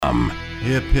Tom.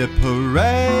 Hip hip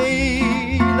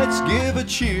hooray, let's give a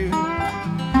cheer.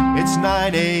 It's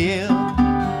 9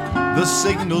 a.m., the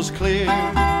signal's clear.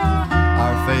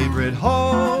 Our favorite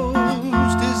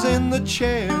host is in the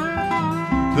chair.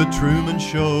 The Truman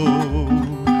Show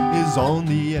is on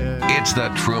the air. It's The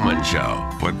Truman Show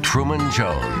with Truman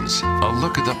Jones. A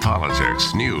look at the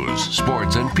politics, news,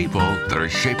 sports, and people that are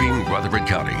shaping Rutherford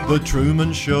County. The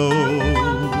Truman Show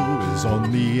is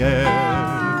on the air.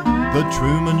 The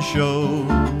Truman Show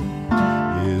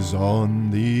is on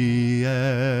the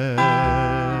air.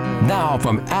 Now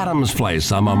from Adams Place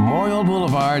on Memorial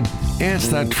Boulevard, it's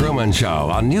The Truman Show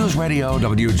on News Radio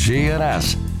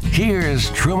WGNS. Here's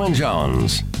Truman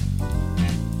Jones.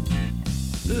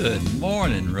 Good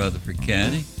morning, Rutherford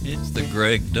County. It's the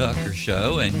Greg Ducker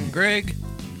Show. And Greg,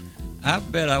 I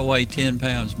bet I weigh 10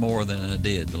 pounds more than I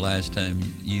did the last time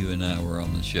you and I were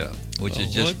on the show, which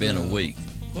has just been a week.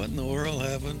 What in the world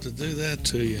happened to do that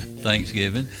to you?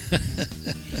 Thanksgiving.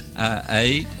 I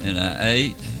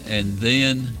ate, and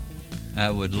then I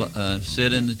would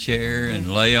sit in the chair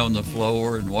and lay on the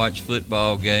floor and watch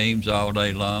football games all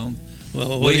day long.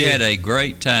 Well, we had a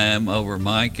great time over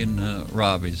Mike and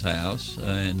Robbie's house,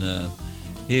 and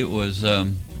it was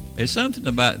it's something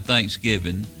about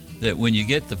Thanksgiving that when you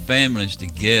get the families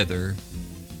together,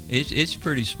 it's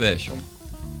pretty special.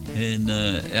 And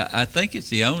I think it's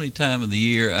the only time of the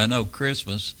year. I know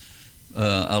Christmas,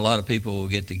 a lot of people will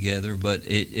get together, but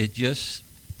it just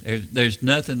there's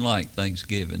nothing like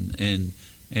Thanksgiving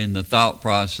and the thought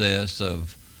process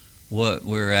of what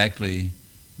we're actually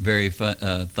very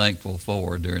thankful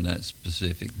for during that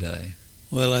specific day.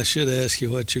 Well, I should ask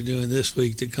you what you're doing this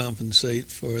week to compensate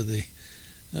for the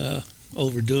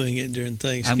overdoing it during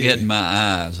Thanksgiving. I'm getting my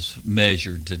eyes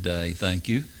measured today, thank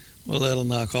you. Well, that'll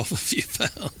knock off a few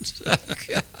pounds.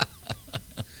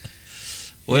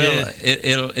 Well, yeah.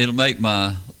 It'll make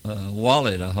my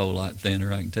wallet a whole lot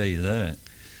thinner, I can tell you that.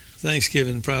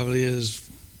 Thanksgiving probably is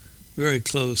very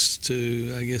close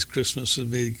to, I guess Christmas would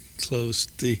be close,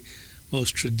 the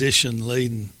most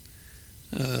tradition-laden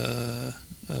in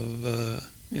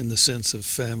the sense of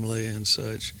family and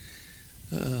such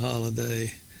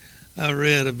holiday. I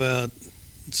read about,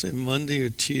 say Monday or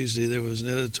Tuesday, there was an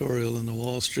editorial in the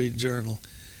Wall Street Journal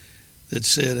that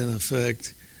said, in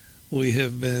effect, we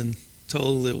have been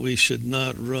told that we should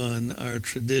not run our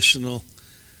traditional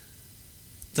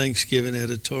Thanksgiving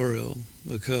editorial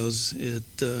because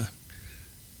it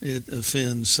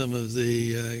offends some of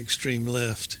the extreme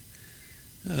left,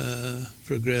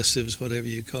 progressives, whatever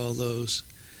you call those.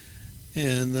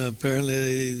 And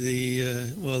apparently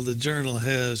the Journal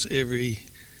has every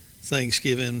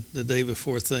Thanksgiving, the day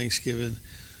before Thanksgiving,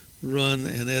 run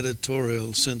an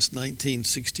editorial since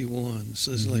 1961.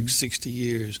 So it's like 60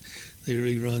 years. They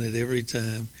rerun it every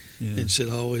time. Yeah. And should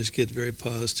always get very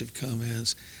positive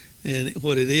comments. And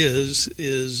what it is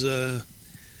it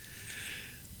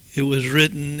was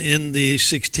written in the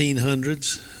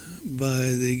 1600s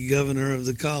by the governor of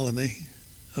the colony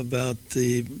about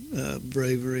the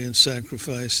bravery and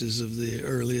sacrifices of the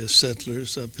earliest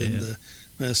settlers up in the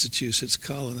Massachusetts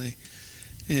colony,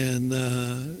 and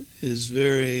is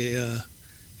very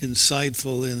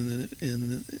insightful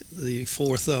in the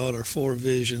forethought or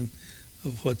forevision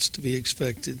of what's to be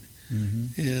expected,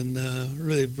 and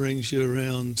really brings you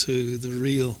around to the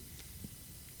real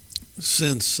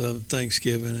sense of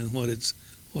Thanksgiving and what it's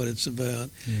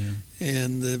about. Yeah.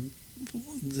 And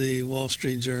the Wall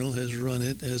Street Journal has run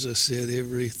it, as I said,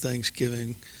 every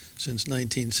Thanksgiving since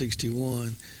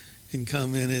 1961, and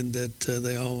commented that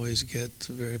they always get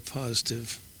a very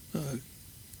positive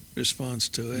response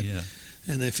to it. Yeah.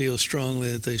 And they feel strongly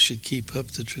that they should keep up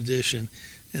the tradition,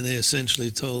 and they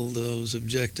essentially told those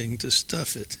objecting to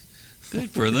stuff it.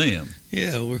 Good for them.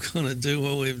 Yeah, we're going to do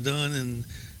what we've done, and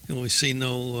we see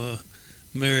no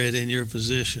merit in your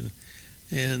position.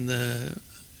 And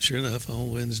sure enough,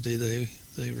 on Wednesday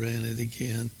they ran it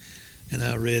again, and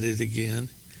I read it again,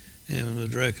 and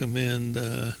would recommend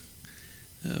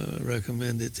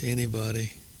it to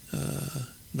anybody,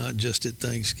 not just at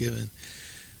Thanksgiving.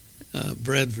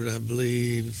 Bradford, I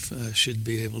believe, should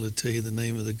be able to tell you the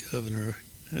name of the governor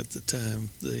at the time,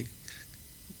 the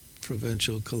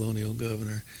provincial colonial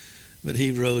governor, but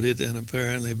he wrote it, and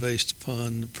apparently based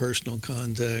upon personal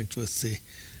contact with the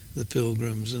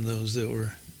Pilgrims and those that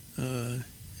were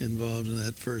involved in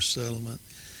that first settlement.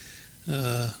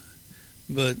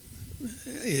 But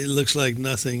it looks like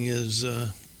nothing is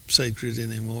sacred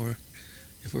anymore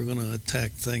if we're going to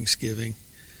attack Thanksgiving,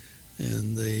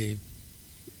 and they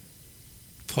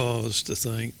pause to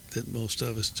think that most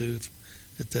of us do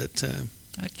at that time.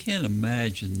 I can't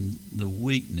imagine the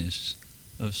weakness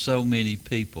of so many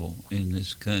people in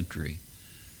this country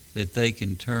that they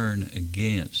can turn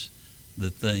against the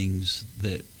things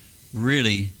that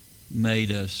really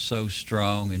made us so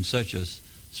strong and such a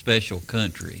special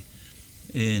country.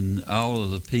 And all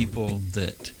of the people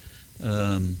that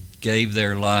gave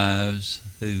their lives,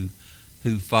 who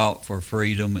fought for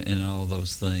freedom and all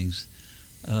those things.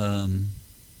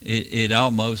 It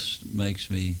almost makes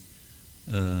me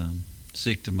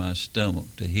sick to my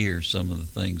stomach to hear some of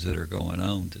the things that are going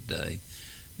on today.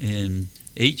 And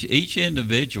each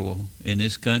individual in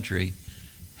this country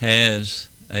has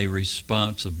a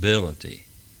responsibility,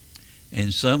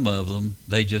 and some of them,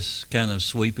 they just kind of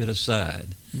sweep it aside.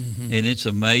 Mm-hmm. And it's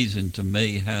amazing to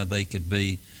me how they could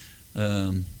be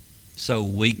so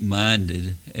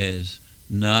weak-minded as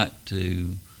not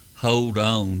to hold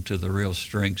on to the real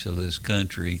strengths of this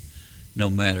country, no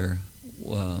matter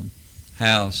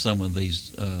how some of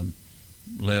these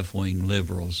left-wing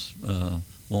liberals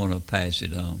want to pass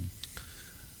it on.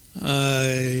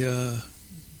 I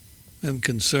am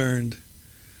concerned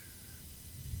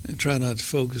and try not to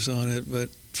focus on it, but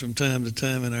from time to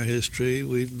time in our history,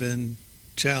 we've been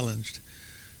challenged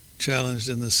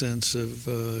in the sense of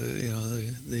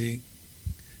the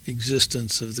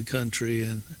existence of the country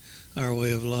and our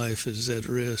way of life is at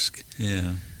risk.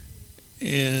 Yeah.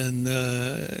 And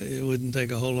it wouldn't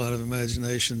take a whole lot of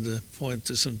imagination to point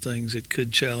to some things that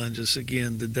could challenge us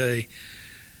again today.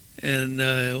 And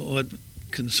what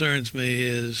concerns me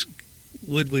is,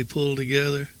 would we pull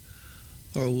together,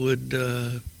 or would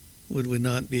we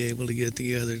not be able to get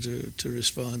together to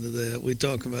respond to that? We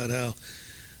talk about how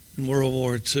in World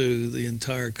War II the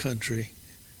entire country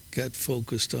got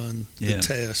focused on the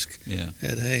task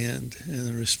at hand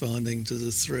and responding to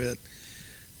the threat.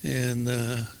 And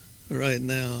right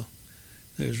now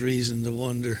there's reason to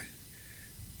wonder,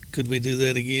 could we do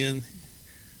that again?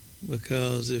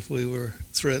 Because if we were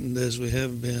threatened as we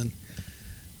have been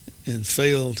and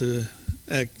fail to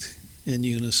act in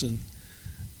unison,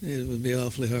 it would be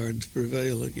awfully hard to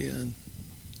prevail again.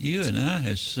 You and I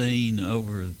have seen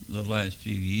over the last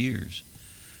few years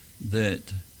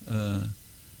that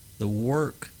the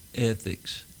work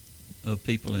ethics of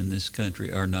people in this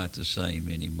country are not the same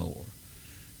anymore.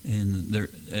 And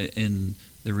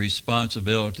the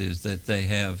responsibilities that they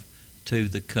have to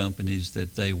the companies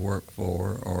that they work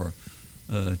for, or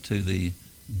to the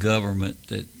government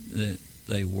that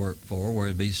they work for, whether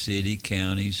it be city,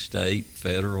 county, state,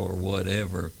 federal, or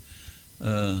whatever,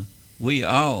 we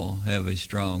all have a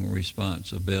strong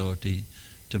responsibility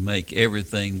to make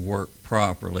everything work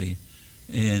properly.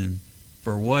 And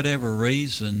for whatever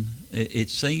reason, it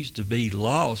seems to be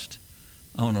lost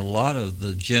on a lot of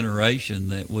the generation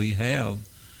that we have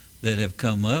that have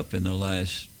come up in the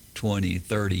last 20,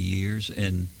 30 years.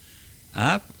 And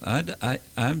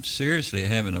I'm seriously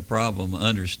having a problem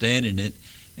understanding it.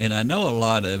 And I know a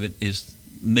lot of it is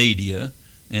media,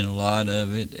 and a lot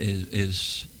of it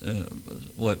is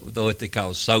what they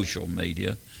call social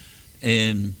media.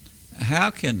 And how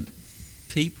can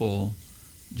people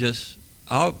just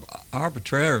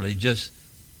arbitrarily just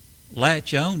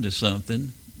latch on to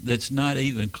something that's not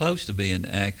even close to being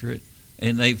accurate,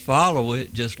 and they follow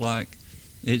it just like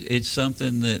it's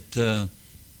something that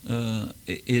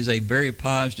is a very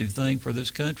positive thing for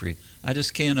this country? I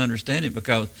just can't understand it,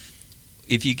 because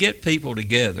if you get people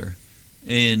together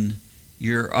and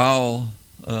you're all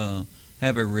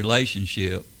have a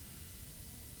relationship,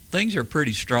 things are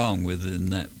pretty strong within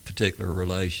that particular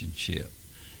relationship.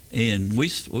 And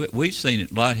we've seen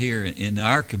it a lot here in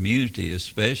our community,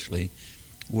 especially,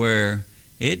 where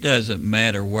it doesn't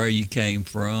matter where you came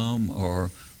from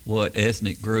or what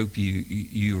ethnic group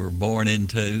you were born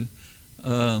into.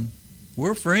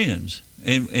 We're friends,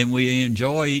 and we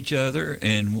enjoy each other,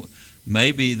 and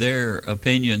maybe their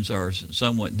opinions are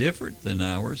somewhat different than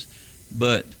ours,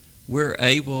 but we're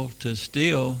able to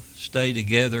still stay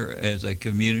together as a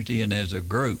community and as a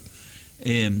group.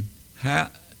 And how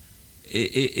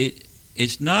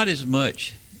it's not as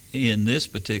much in this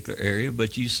particular area,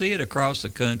 but you see it across the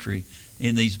country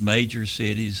in these major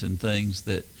cities and things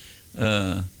that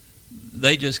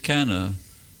they just kind of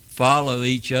follow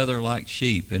each other like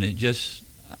sheep. And it just,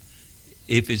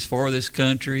 if it's for this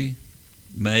country,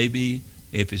 maybe.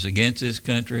 If it's against this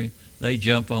country, they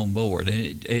jump on board.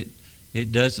 And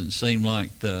it doesn't seem like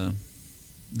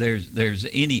there's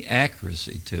any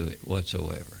accuracy to it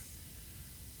whatsoever.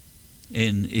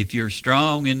 And if you're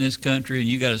strong in this country and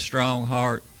you got a strong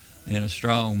heart and a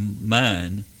strong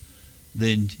mind,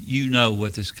 then you know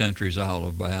what this country is all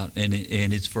about, and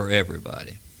it's for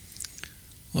everybody.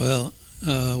 Well,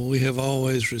 we have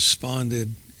always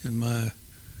responded, in my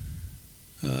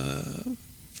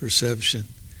perception,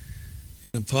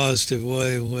 in a positive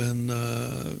way when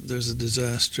there's a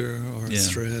disaster or a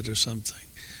threat or something.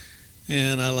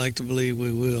 And I like to believe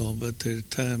we will, but there are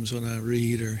times when I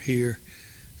read or hear,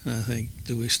 and I think,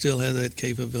 do we still have that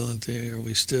capability? Are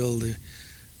we still the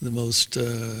most,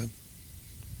 what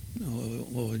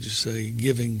would you say,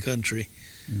 giving country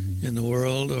in the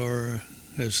world, or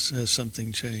has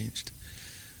something changed?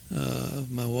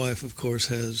 My wife, of course,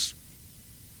 has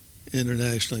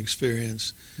international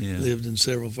experience, lived in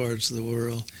several parts of the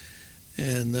world,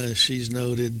 and she's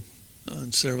noted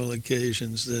on several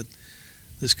occasions that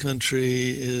this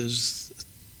country is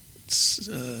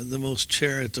the most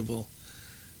charitable.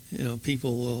 You know,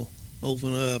 people will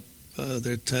open up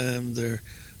their time, their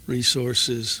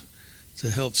resources to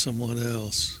help someone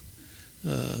else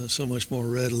so much more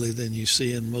readily than you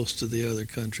see in most of the other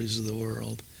countries of the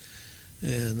world.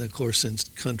 And of course, in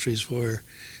countries where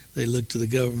they look to the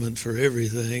government for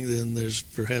everything, then there's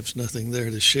perhaps nothing there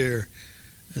to share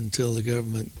until the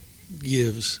government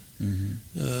gives.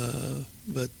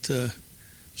 But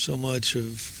so much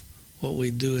of what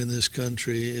we do in this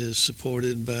country is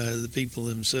supported by the people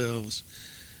themselves.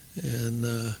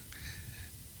 And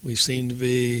we seem to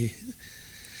be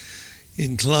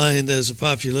inclined as a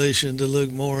population to look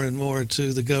more and more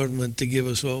to the government to give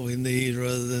us what we need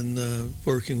rather than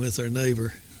working with our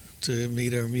neighbor to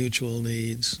meet our mutual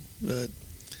needs. But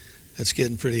that's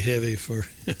getting pretty heavy for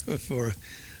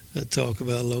a talk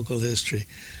about local history.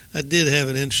 I did have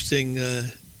an interesting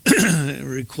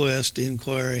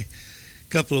inquiry a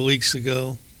couple of weeks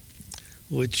ago,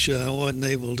 which I wasn't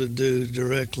able to do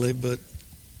directly, but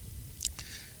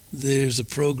there's a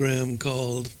program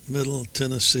called Middle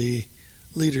Tennessee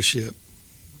Leadership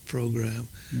Program.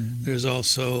 There's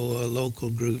also local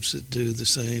groups that do the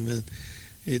same, and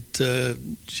it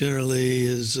generally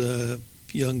is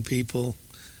young people,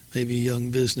 maybe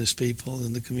young business people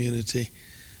in the community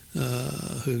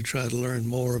who try to learn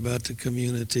more about the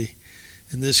community.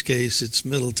 In this case, it's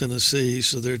Middle Tennessee,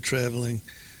 so they're traveling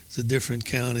to different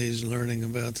counties, learning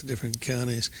about the different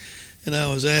counties. And I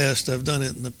was asked, I've done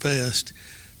it in the past,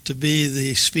 to be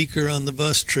the speaker on the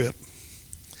bus trip.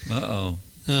 And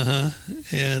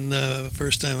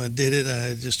first time I did it,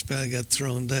 I just about got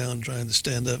thrown down trying to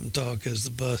stand up and talk as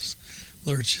the bus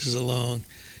lurches along.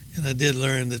 And I did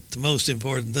learn that the most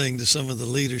important thing to some of the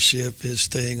leadership is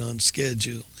staying on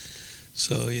schedule.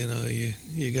 So, you know,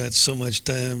 you got so much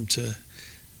time to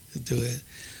do it.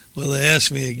 Well, they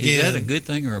asked me again. Is that a good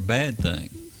thing or a bad thing?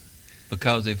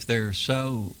 Because if they're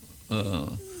so,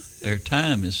 their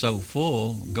time is so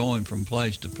full going from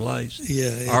place to place,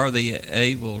 are they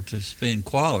able to spend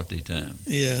quality time?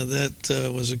 Yeah,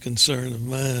 that was a concern of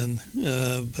mine.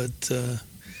 But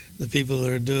the people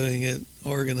that are doing it,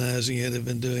 organizing it, have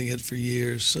been doing it for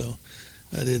years, so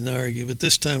I didn't argue. But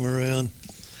this time around,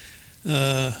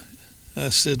 I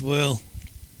said, well,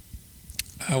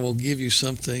 I will give you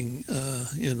something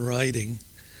in writing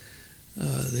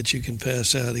that you can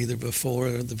pass out either before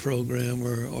the program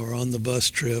or on the bus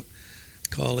trip.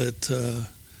 Call it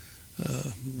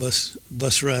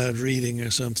bus ride reading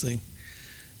or something.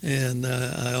 And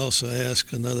I also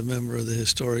asked another member of the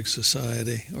Historic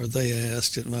Society, or they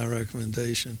asked at my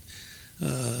recommendation,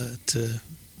 to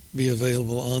be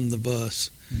available on the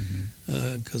bus,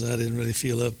 because I didn't really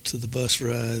feel up to the bus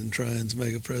ride and trying to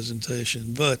make a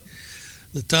presentation. But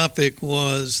the topic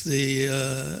was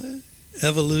the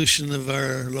evolution of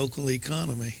our local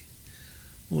economy,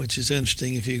 which is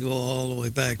interesting if you go all the way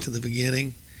back to the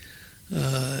beginning.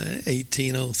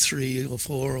 1803,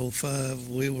 04, 05,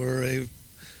 we were a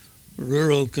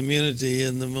rural community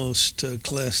in the most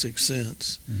classic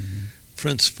sense.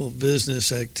 Principal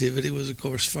business activity was, of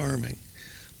course, farming.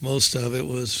 Most of it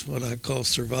was what I call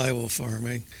survival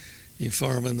farming. You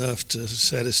farm enough to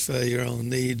satisfy your own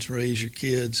needs, raise your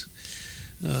kids.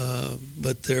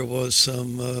 But there was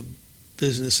some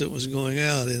business that was going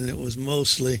out, and it was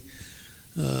mostly,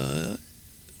 it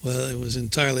was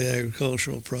entirely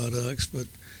agricultural products, but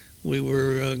we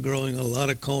were growing a lot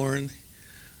of corn,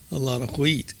 a lot of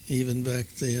wheat even back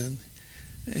then,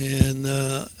 and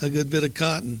a good bit of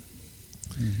cotton.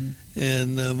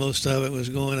 And most of it was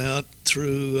going out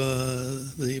through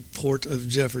the port of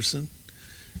Jefferson,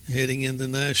 heading into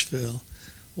Nashville.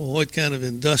 Well, what kind of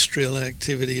industrial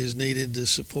activity is needed to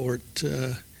support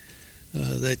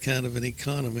that kind of an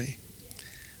economy?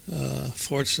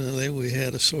 Fortunately, we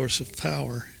had a source of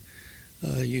power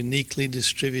uniquely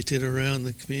distributed around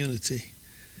the community,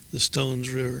 the Stones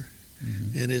River,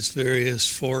 and its various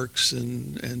forks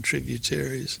and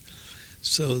tributaries.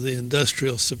 So the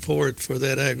industrial support for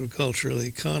that agricultural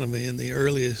economy in the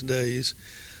earliest days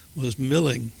was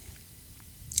milling,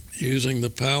 using the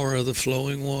power of the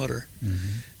flowing water.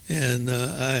 And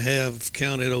I have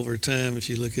counted over time, if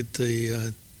you look at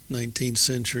the 19th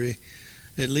century,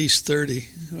 at least 30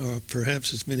 or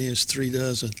perhaps as many as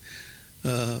 36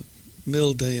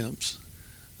 mill dams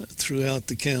throughout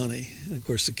the county. Of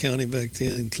course, the county back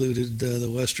then included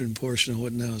the western portion of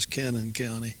what now is Cannon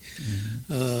County.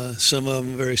 Some of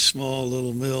them very small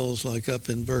little mills, like up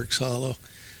in Burke's Hollow,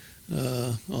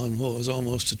 on what was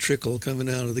almost a trickle coming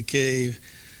out of the cave,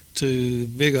 to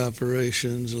big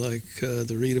operations like the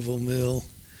Reedville Mill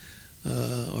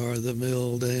or the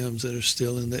mill dams that are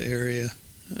still in the area.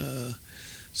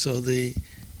 So the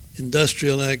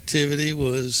industrial activity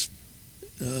was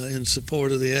in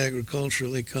support of the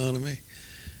agricultural economy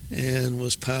and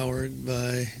was powered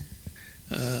by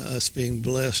us being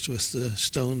blessed with the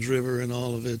Stones River and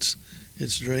all of its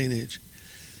drainage.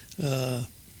 That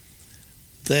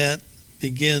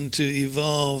began to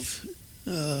evolve.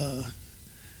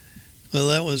 Well,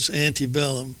 that was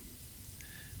antebellum.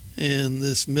 And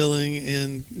this milling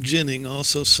and ginning,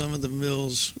 also some of the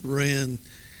mills ran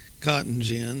cotton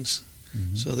gins,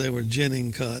 so they were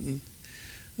ginning cotton.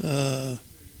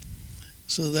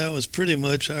 So that was pretty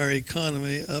much our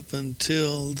economy up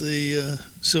until the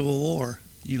Civil War.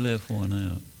 You left one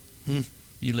out.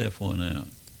 You left one out.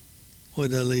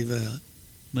 What did I leave out?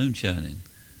 Moonshining.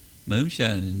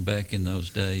 Moonshining back in those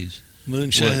days.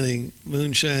 Moonshining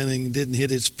didn't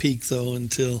hit its peak, though,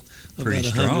 until about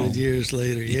 100 years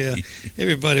later. Yeah,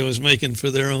 everybody was making for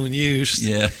their own use.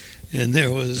 Yeah. And there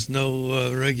was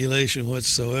no regulation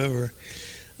whatsoever.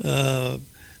 The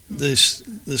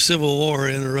Civil War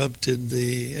interrupted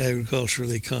the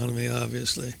agricultural economy,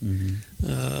 obviously.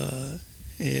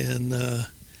 And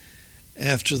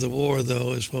after the war,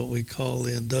 though, is what we call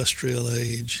the industrial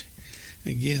age.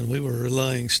 Again, we were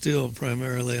relying still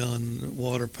primarily on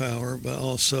water power, but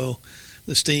also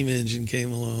the steam engine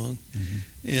came along.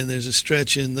 And there's a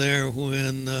stretch in there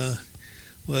when,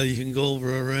 well, you can go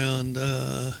over around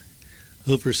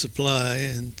Hooper Supply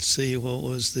and see what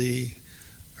was the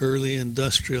early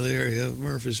industrial area of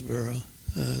Murfreesboro.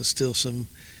 Still some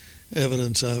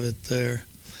evidence of it there.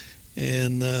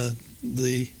 And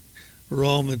the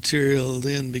raw material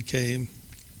then became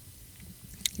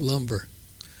lumber,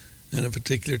 and a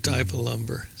particular type of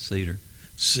lumber. Cedar.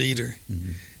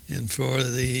 And for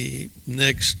the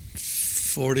next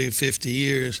 40, 50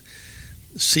 years,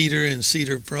 cedar and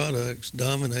cedar products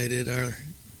dominated our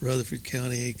Rutherford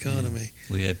County economy.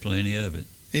 We had plenty of it.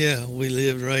 Yeah, we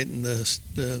lived right in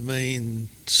the main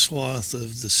swath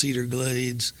of the Cedar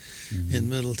Glades in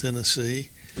Middle Tennessee,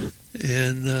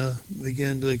 and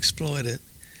began to exploit it.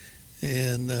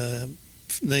 And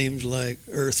names like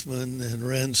Earthman and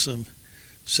Ransom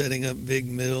setting up big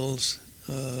mills,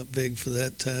 big for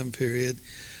that time period,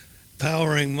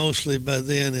 powering mostly by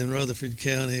then in Rutherford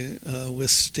County with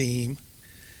steam.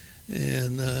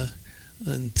 And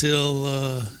until,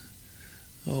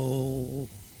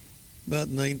 about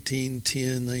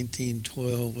 1910,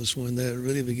 1912 was when that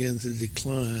really began to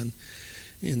decline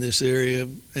in this area.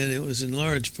 And it was in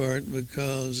large part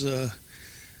because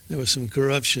there was some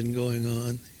corruption going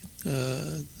on.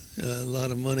 A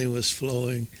lot of money was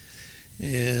flowing.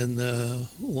 And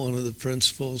one of the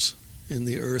principals in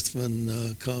the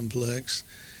Earthman complex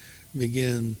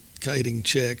began kiting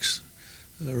checks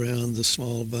around the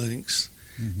small banks.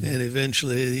 And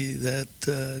eventually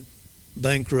that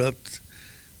bankrupted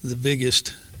the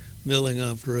biggest milling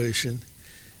operation.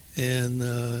 And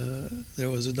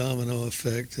there was a domino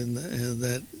effect, and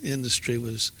that industry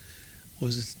was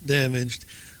damaged.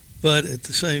 But at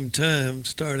the same time,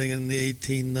 starting in the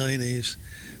 1890s,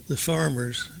 the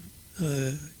farmers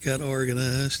got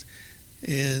organized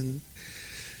and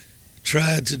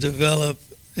tried to develop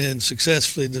and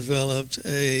successfully developed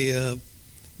a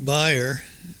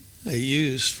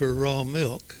use for raw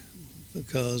milk,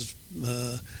 because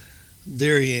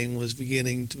dairying was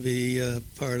beginning to be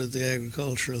part of the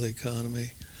agricultural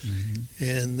economy.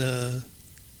 And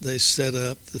they set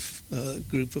up the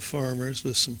group of farmers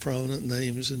with some prominent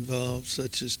names involved,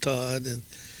 such as Todd and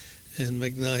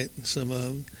McKnight and some of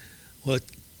them, what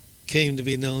came to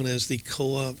be known as the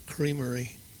Co-op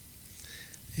Creamery.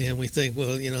 And we think,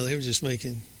 well, they were just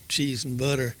making cheese and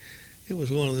butter. It was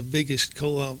one of the biggest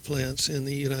co-op plants in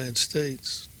the United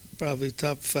States, probably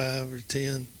top 5 or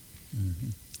 10.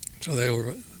 So there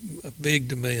were a big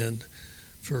demand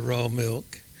for raw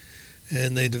milk.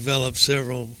 And they developed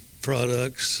several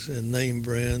products and name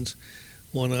brands.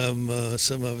 One of them,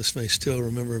 some of us may still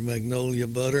remember, Magnolia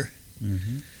Butter.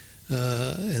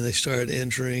 And they started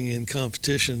entering in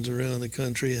competitions around the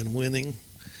country and winning.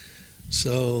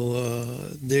 So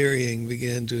dairying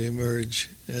began to emerge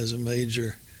as a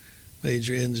major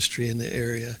industry in the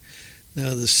area.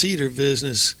 Now the cedar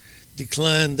business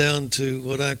declined down to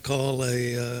what I call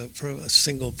a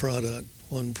single product,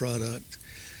 one product.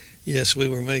 Yes, we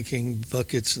were making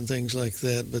buckets and things like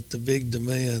that, but the big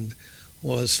demand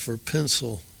was for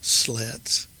pencil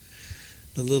slats,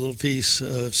 the little piece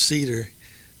of cedar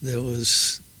that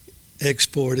was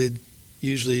exported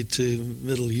usually to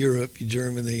Middle Europe,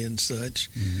 Germany and such,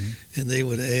 and they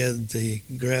would add the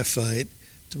graphite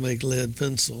to make lead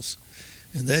pencils.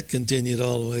 And that continued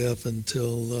all the way up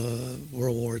until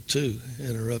World War II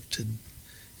interrupted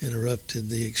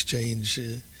the exchange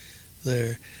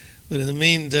there. But in the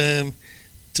meantime,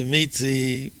 to meet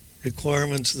the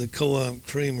requirements of the co-op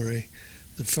creamery,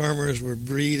 the farmers were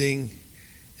breeding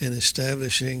and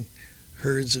establishing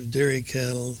herds of dairy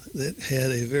cattle that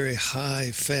had a very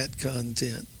high fat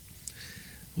content,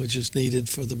 which is needed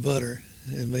for the butter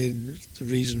and made the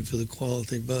reason for the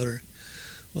quality butter.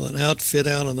 Well, an outfit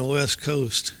out on the West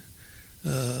Coast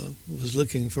was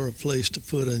looking for a place to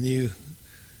put a new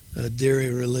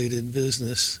dairy-related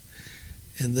business,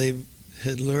 and they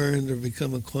had learned or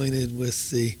become acquainted with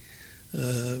the,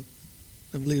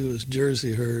 I believe it was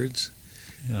Jersey herds.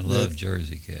 Yeah, I love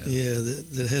Jersey cattle. Yeah,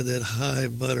 that had that high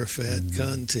butter fat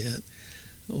content,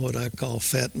 what I call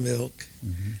fat milk.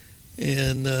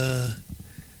 And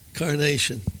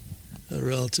Carnation, a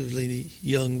relatively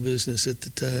young business at the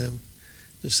time,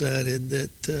 decided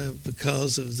that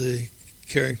because of the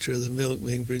character of the milk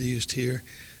being produced here,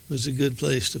 it was a good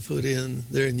place to put in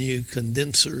their new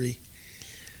condensery.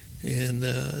 And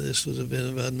this would have been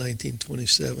about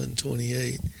 1927,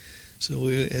 28. So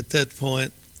at that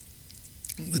point,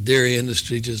 the dairy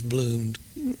industry just bloomed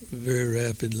very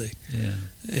rapidly,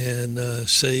 and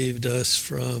saved us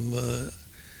from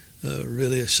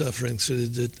really suffering through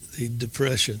the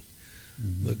Depression,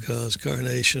 because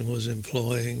Carnation was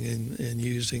employing and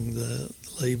using the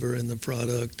labor and the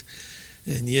product.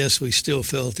 And yes, we still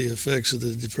felt the effects of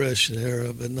the Depression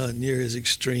era, but not near as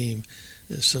extreme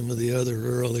as some of the other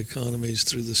rural economies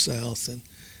through the South and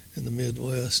the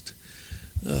Midwest.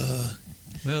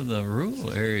 Well, the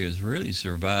rural areas really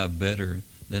survived better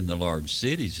than the large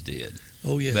cities did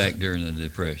back during the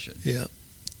Depression. Yeah.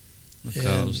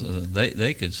 Because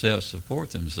they could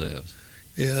self-support themselves.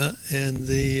 Yeah, and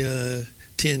the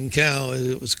tin cow, as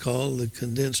it was called, the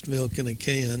condensed milk in a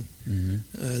can,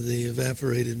 the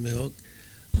evaporated milk,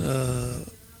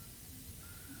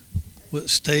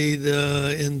 stayed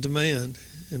in demand,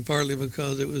 and partly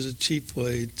because it was a cheap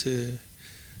way to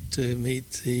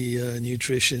meet the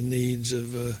nutrition needs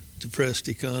of a depressed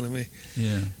economy.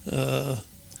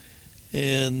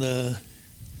 And now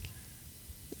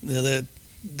that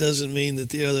doesn't mean that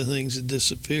the other things had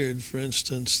disappeared. For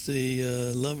instance,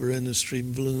 the lumber industry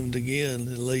bloomed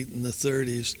again late in the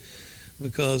 30s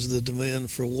because of the demand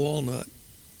for walnut,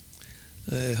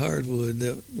 a hardwood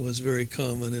that was very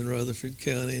common in Rutherford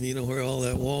County. And you know where all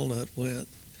that walnut went?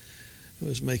 It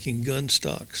was making gun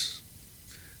stocks.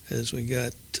 As we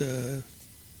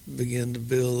began to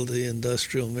build the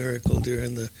industrial miracle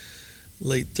during the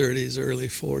late 30s, early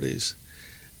 40s.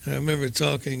 And I remember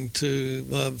talking to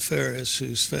Bob Ferris,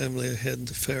 whose family had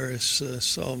the Ferris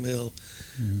sawmill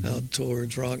out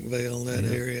towards Rockvale, that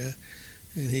area.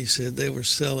 And he said they were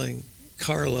selling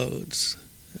carloads,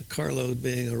 a carload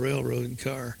being a railroad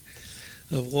car,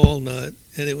 of walnut,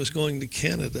 and it was going to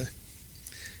Canada.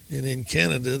 And in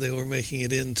Canada, they were making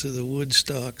it into the wood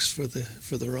stocks for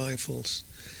the rifles.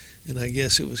 And I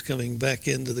guess it was coming back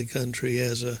into the country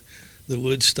as the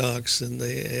wood stocks, and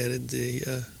they added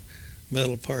the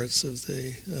metal parts of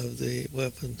the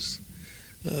weapons.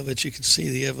 But you can see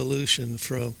the evolution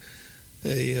from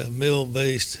a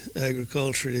mill-based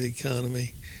agricultural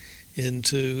economy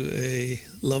into a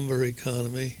lumber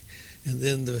economy, and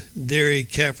then the dairy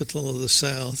capital of the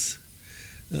South,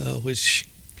 which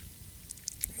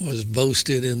was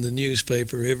boasted in the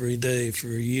newspaper every day for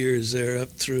years there up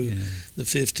through the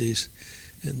 50s.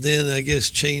 And then I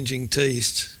guess changing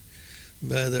tastes.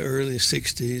 By the early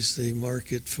 60s, the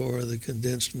market for the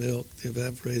condensed milk, the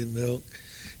evaporated milk,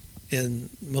 and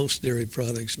most dairy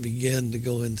products began to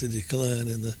go into decline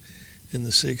in the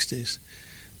 60s.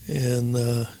 And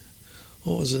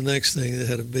what was the next thing that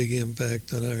had a big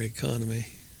impact on our economy?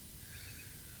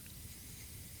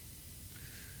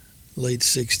 Late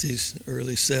 60s,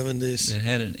 early 70s. It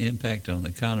had an impact on the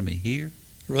economy here?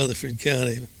 Rutherford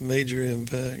County, major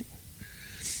impact.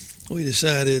 We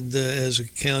decided as a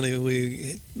county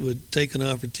we would take an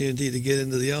opportunity to get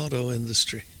into the auto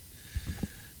industry.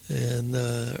 And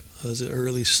it was the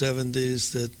early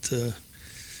 70s that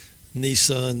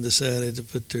Nissan decided to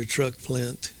put their truck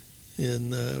plant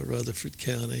in Rutherford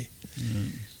County.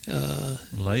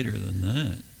 Later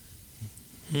than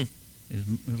that.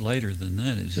 It's later than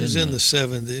that. It was in the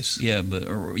 70s. Yeah, but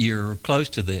you're close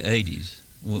to the 80s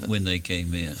when they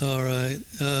came in. All right.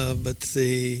 But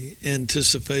the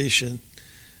anticipation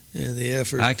and the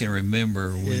effort. I can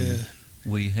remember when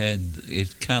we had,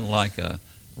 it's kind of like a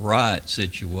riot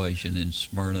situation in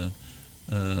Smyrna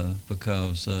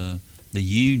because the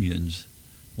unions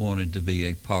wanted to be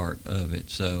a part of it.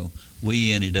 So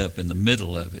we ended up in the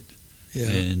middle of it. Yeah.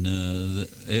 And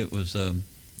it was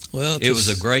well, it was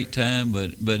a great time,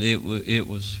 but it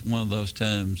was one of those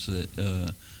times that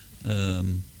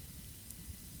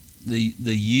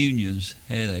the unions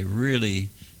had a really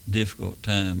difficult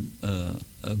time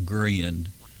agreeing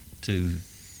to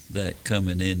that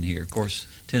coming in here. Of course,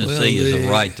 Tennessee is a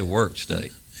right to work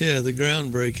state. Yeah, the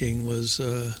groundbreaking was,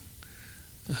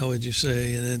 how would you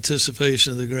say, in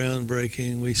anticipation of the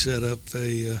groundbreaking, we set up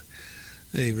a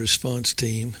response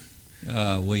team.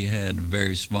 We had a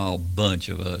very small bunch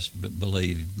of us, but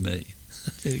believe me.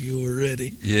 You were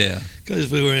ready. Yeah.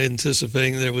 Because we were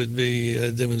anticipating there would be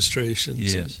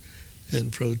demonstrations Yes.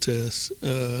 and protests.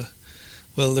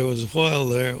 Well, there was a while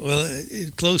there. Well,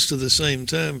 close to the same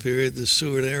time period, the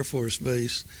Seward Air Force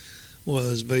Base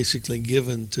was basically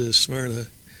given to Smyrna,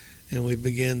 and we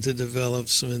began to develop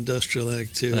some industrial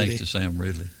activity. Thanks to Sam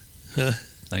Ridley. Huh?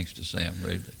 Thanks to Sam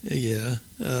Ridley. Yeah.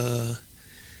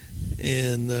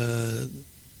 And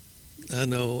I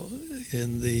know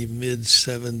in the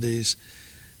mid-'70s,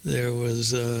 there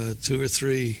was 2 or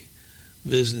 3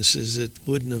 businesses that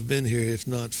wouldn't have been here if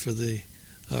not for the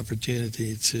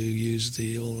opportunity to use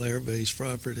the old air base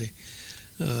property.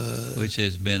 Which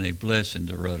has been a blessing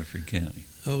to Rutherford County.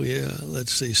 Oh, yeah.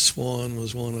 Let's see. Swan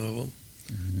was one of them,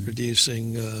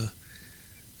 producing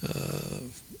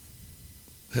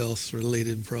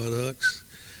health-related products.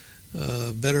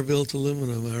 Better Built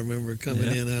Aluminum, I remember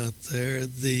coming in out there.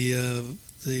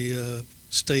 The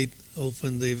state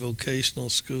opened the vocational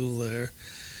school there,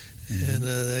 and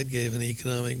that gave an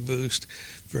economic boost.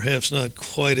 Perhaps not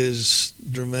quite as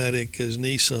dramatic as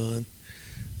Nissan,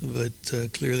 but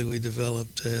clearly we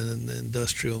developed an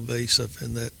industrial base up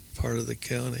in that part of the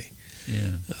county.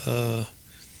 Yeah.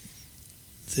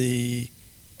 The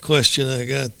question I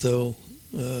got, though,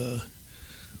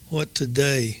 what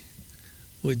today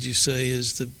would you say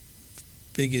is the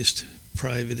biggest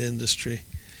private industry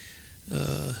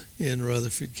in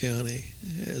Rutherford County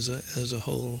as a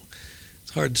whole?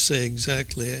 It's hard to say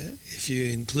exactly. If you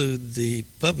include the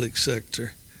public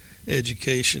sector,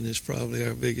 education is probably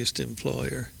our biggest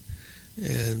employer,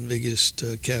 and biggest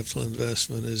capital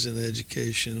investment is in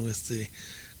education with the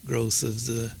growth of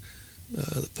the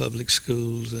public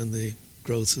schools and the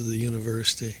growth of the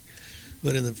university.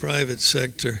 But in the private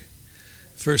sector,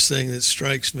 first thing that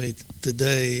strikes me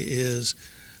today is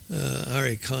our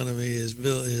economy is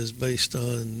based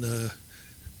on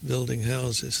building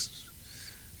houses.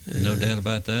 No doubt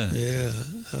about that. Yeah.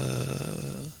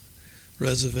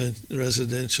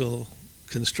 Residential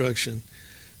construction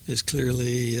is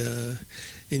clearly, and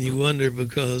you wonder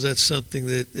because that's something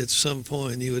that at some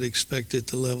point you would expect it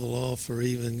to level off or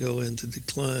even go into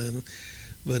decline.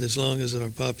 But as long as our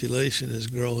population is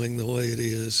growing the way it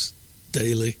is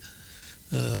daily,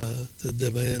 the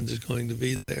demand is going to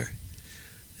be there.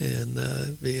 And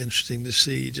it'd be interesting to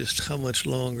see just how much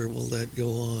longer will that go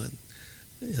on.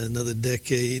 Another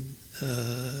decade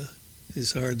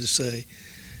is hard to say.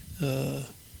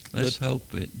 Let's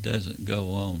hope it doesn't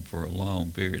go on for a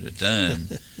long period of time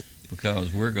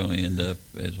because we're going to end up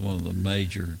as one of the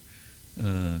major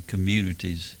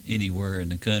communities anywhere in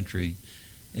the country,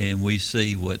 and we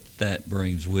see what that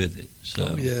brings with it.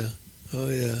 So. Oh,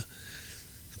 yeah.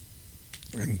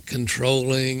 And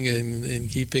controlling and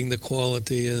keeping the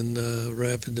quality and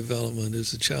rapid development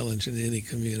is a challenge in any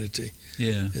community.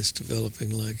 Yeah. It's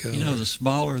developing like ours. You know, the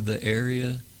smaller the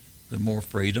area, the more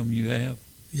freedom you have.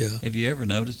 Yeah. Have you ever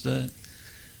noticed that?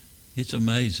 It's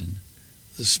amazing.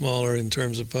 The smaller in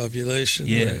terms of population.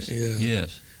 Yes. Right? Yeah.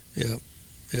 Yes.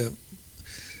 Yeah.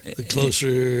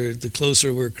 The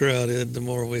closer we're crowded, the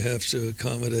more we have to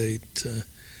accommodate.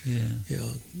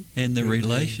 And the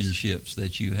relationships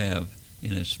that you have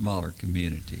in a smaller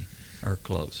community are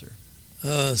closer.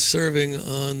 Serving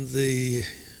on the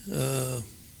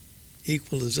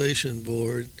Equalization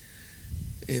Board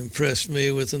impressed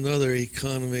me with another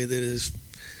economy that is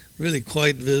really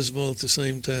quite visible, at the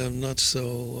same time not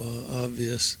so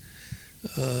obvious,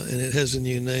 and it has a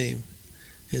new name,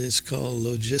 and it's called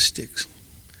logistics.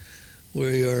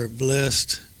 We are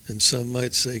blessed, and some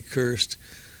might say cursed,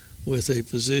 with a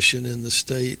position in the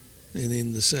state and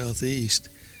in the Southeast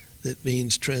that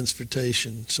means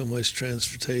transportation. So much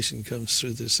transportation comes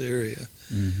through this area.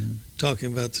 Mm-hmm.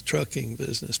 Talking about the trucking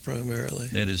business primarily.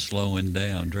 It is slowing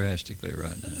down drastically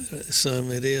right now.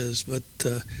 Some it is, but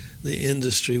the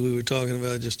industry we were talking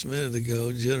about just a minute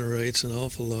ago generates an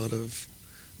awful lot of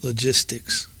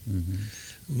logistics,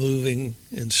 Mm-hmm. moving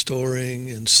and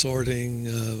storing and sorting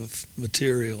of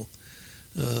material,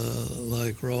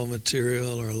 like raw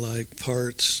material or like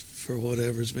parts for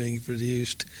whatever's being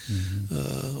produced,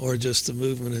 Mm-hmm. or just the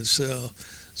movement itself.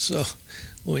 So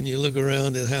when you look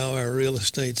around at how our real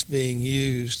estate's being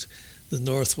used, the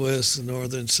northwest, the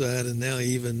northern side, and now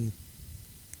even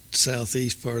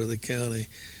southeast part of the county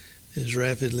is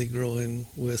rapidly growing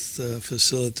with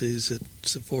facilities that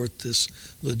support this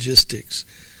logistics.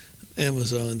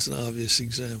 Amazon's an obvious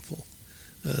example.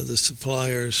 The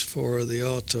suppliers for the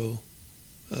auto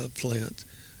plant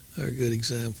are a good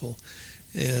example.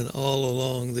 And all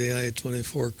along the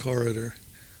I-24 corridor,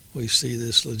 we see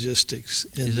this logistics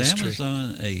industry. Is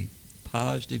Amazon a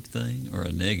positive thing or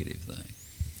a negative thing?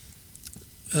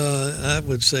 I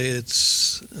would say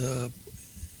it's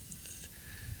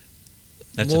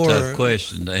That's more, a tough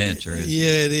question to answer. Isn't it?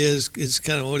 Yeah, it is. It's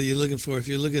kind of, what are you looking for? If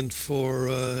you're looking for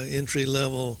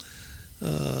entry-level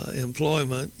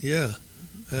employment, yeah,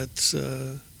 that's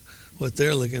what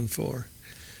they're looking for.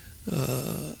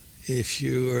 If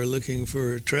you are looking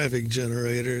for traffic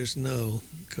generators, no,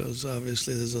 because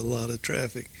obviously there's a lot of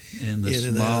traffic. And the in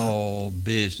and small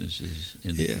businesses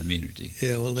in the Yeah. community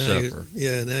Yeah, well, now suffer.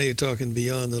 now you're talking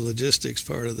beyond the logistics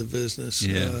part of the business.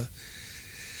 Yeah.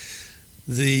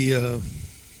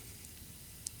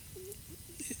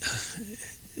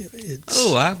 It's,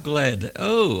 Oh, I'm glad.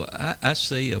 I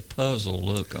see a puzzled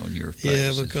look on your face. yeah,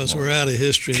 this because we're morning. out of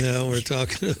history now. We're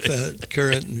talking about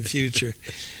current and future.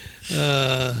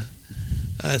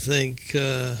 I think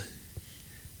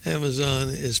Amazon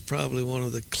is probably one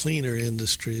of the cleaner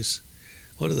industries.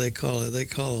 What do they call it? They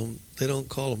don't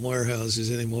call them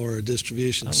warehouses anymore, or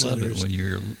distribution I love centers. it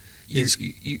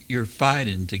when you're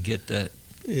fighting to get that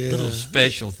Yeah. little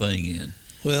special thing in.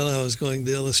 Well, I was going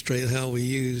to illustrate how we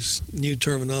use new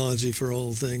terminology for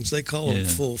old things. They call them Yeah.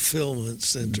 fulfillment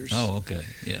centers. Oh, okay,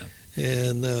 yeah.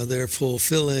 And they're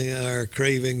fulfilling our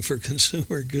craving for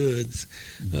consumer goods,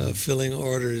 filling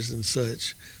orders and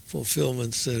such.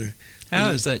 Fulfillment center.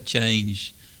 How has that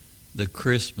changed the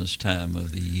Christmas time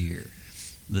of the year,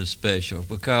 the special?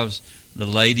 Because the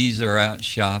ladies are out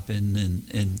shopping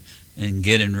and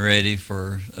getting ready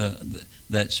for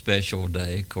that special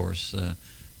day. Of course,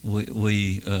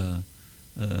 we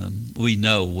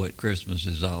know what Christmas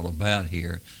is all about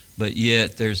here, but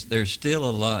yet there's still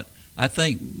a lot. I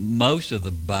think most of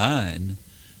the buying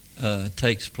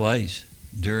takes place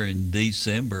during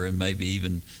December and maybe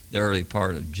even the early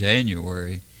part of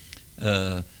January.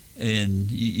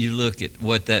 And you look at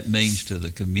what that means to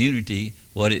the community,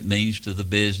 what it means to the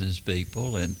business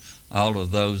people, and all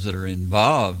of those that are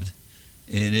involved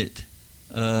in it.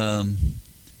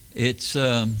 It's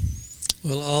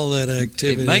Well, all that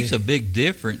activity. it makes a big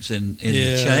difference in the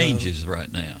Yeah. changes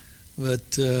right now.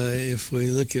 But if we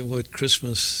look at what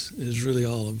Christmas is really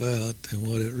all about and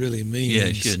what it really means. Yeah,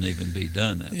 it shouldn't even be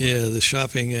done that way. Yeah, the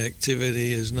shopping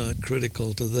activity is not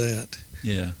critical to that.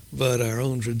 Yeah. But our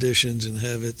own traditions and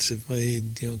habits have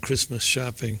made, Christmas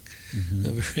shopping Mhm.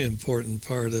 a very important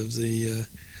part of the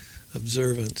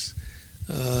observance.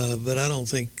 But I don't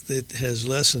think it has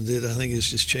lessened it. I think it's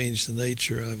just changed the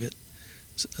nature of it,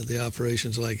 the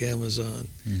operations like Amazon.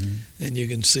 Mhm. And you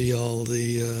can see all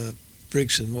the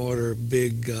bricks and mortar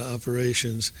big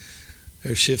operations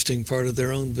are shifting part of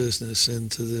their own business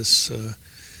into this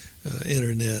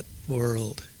internet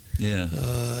world. Yeah.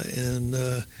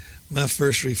 And my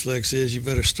first reflex is you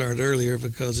better start earlier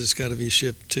because it's got to be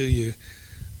shipped to you.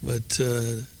 But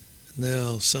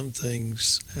now some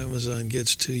things Amazon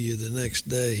gets to you the next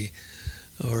day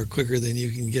or quicker than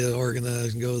you can get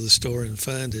organized and go to the store and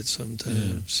find it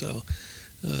sometimes. So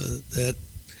that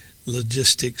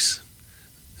logistics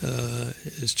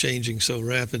is changing so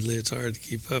rapidly it's hard to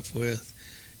keep up with.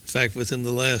 In fact, within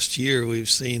the last year, we've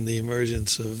seen the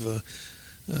emergence of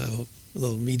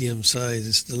little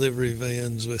medium-sized delivery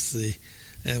vans with the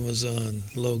Amazon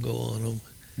logo on them.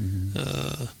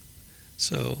 Mhm.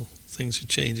 So things are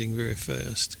changing very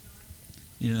fast.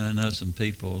 I know some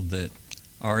people that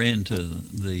are into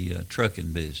the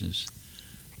trucking business,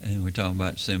 and we're talking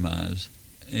about semis,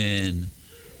 and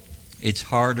it's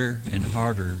harder and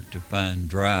harder to find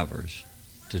drivers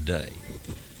today.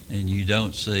 And you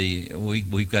don't see,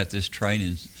 we've got this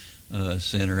training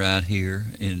center out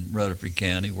here in Rutherford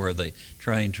County where they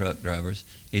train truck drivers.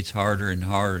 It's harder and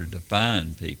harder to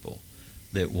find people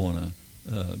that want to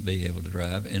be able to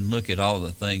drive, and look at all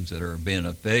the things that are being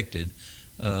affected.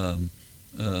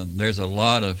 There's a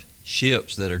lot of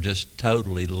ships that are just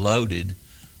totally loaded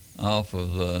off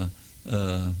of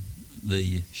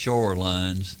the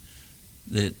shorelines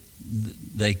that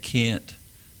they can't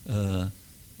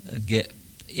get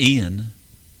in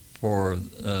for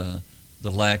the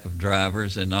lack of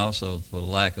drivers and also for the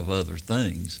lack of other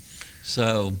things.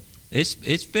 So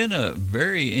it's been a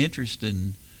very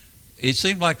interesting. It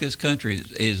seems like this country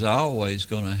is always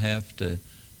going to have to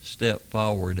step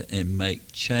forward and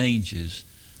make changes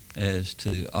as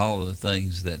to all the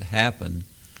things that happen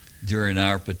during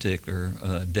our particular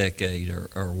decade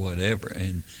or whatever.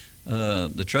 And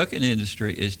the trucking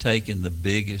industry is taking the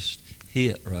biggest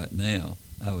hit right now,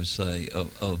 I would say,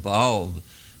 of all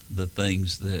the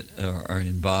things that are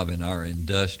involving our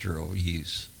industrial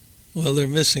use. Well, they're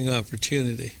missing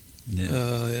opportunity.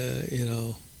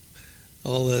 Yeah.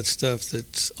 All that stuff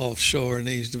that's offshore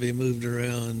needs to be moved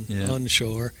around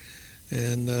onshore,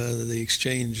 and the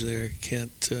exchange there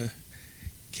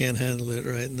can't handle it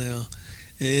right now.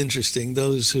 Interesting,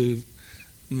 those who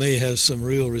may have some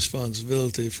real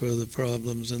responsibility for the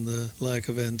problems and the lack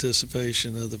of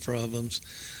anticipation of the problems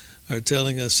are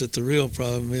telling us that the real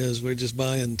problem is we're just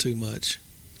buying too much.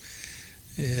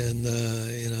 And,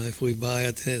 if we buy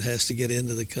it, then it has to get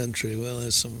into the country. Well,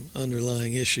 there's some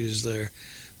underlying issues there.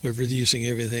 We're producing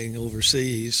everything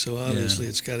overseas, so obviously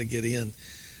it's got to get in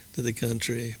to the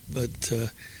country. But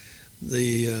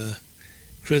the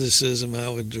criticism I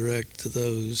would direct to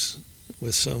those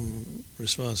with some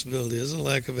responsibility is a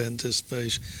lack of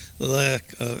anticipation, the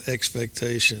lack of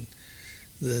expectation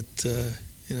that,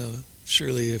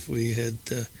 surely if we had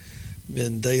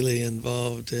been daily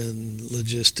involved in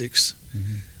logistics,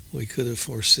 we could have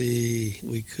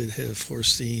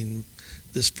foreseen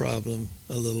this problem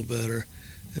a little better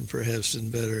and perhaps been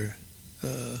better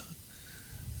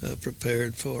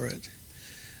prepared for it.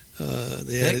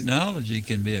 Technology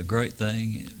can be a great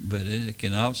thing, but it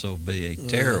can also be a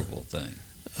terrible thing.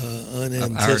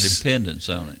 Our dependence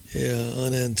on it. Yeah,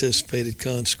 unanticipated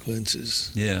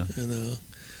consequences. Yeah.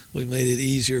 We made it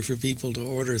easier for people to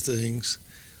order things,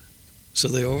 so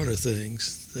they order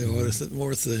things. They order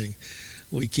more things.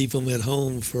 We keep them at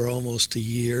home for almost a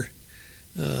year,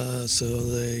 so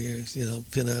they,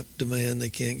 pin up demand. They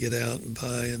can't get out and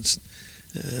buy and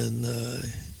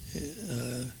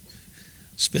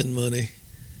spend money,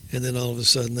 and then all of a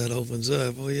sudden that opens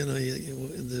up. Well,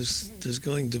 there's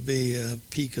going to be a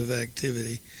peak of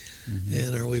activity,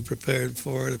 and are we prepared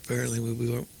for it? Apparently we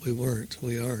weren't.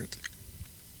 We aren't.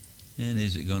 And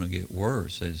is it going to get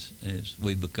worse as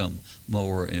we become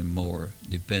more and more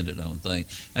dependent on things?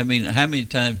 I mean, how many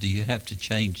times do you have to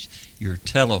change your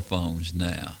telephones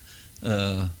now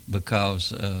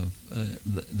because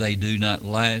they do not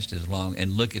last as long?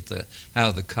 And look at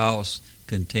how the costs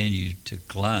continue to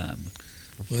climb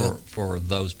for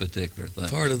those particular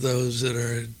things. Part of those that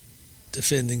are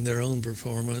defending their own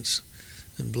performance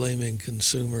and blaming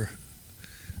consumer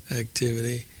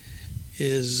activity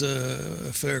is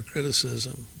a fair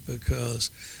criticism,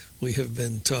 because we have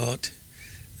been taught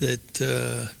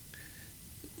that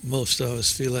most of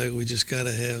us feel like we just got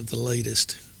to have the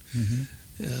latest.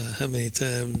 How many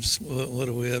times, what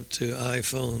are we up to,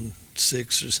 iPhone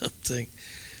 6 or something?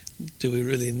 Do we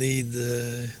really need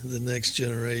the next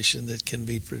generation that can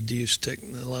be produced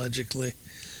technologically?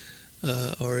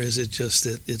 Or is it just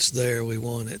that it's there, we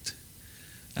want it?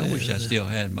 I wish I still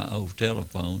had my old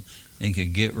telephone and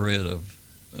could get rid of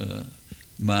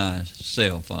my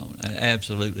cell phone.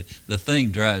 Absolutely. The thing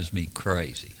drives me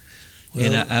crazy. Well,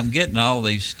 and I'm getting all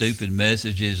these stupid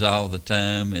messages all the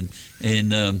time, and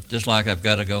just like I've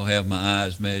got to go have my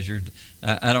eyes measured.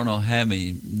 I don't know how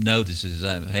many notices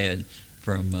I've had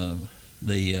from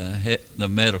the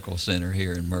medical center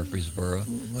here in Murfreesboro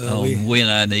on when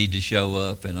I need to show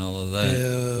up and all of that.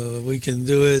 Yeah, we can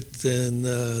do it,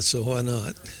 and so why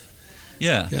not?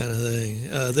 Yeah. Kind of thing.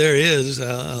 There is,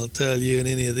 I'll tell you, and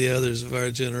any of the others of our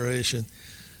generation,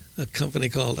 a company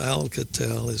called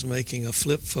Alcatel is making a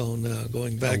flip phone now,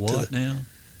 going back to what now?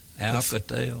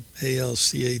 Alcatel?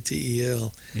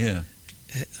 Alcatel. Yeah.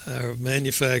 Are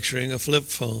manufacturing a flip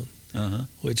phone,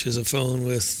 which is a phone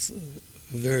with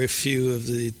very few of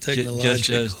the technological. Just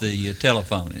does the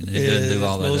telephoning. It doesn't do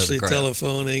all that mostly other crap.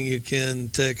 telephoning. You can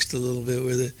text a little bit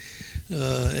with it.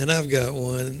 And I've got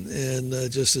one, and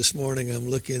just this morning I'm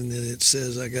looking, and it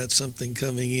says I got something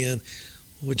coming in,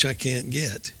 which I can't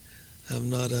get. I'm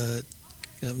not an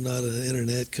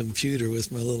internet computer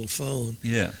with my little phone.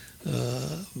 Yeah.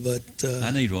 But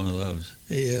I need one of those.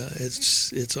 Yeah,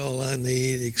 it's all I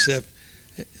need, except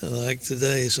like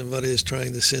today, somebody is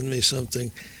trying to send me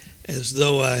something, as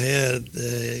though I had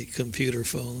a computer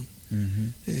phone,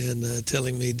 and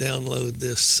telling me download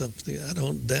this something. I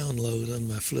don't download on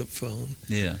my flip phone.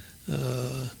 Yeah.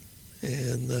 But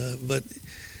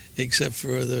except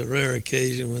for the rare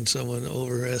occasion when someone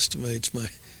overestimates my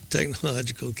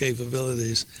technological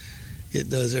capabilities, it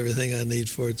does everything I need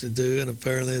for it to do. And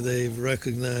apparently they've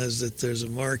recognized that there's a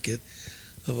market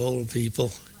of old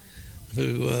people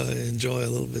who enjoy a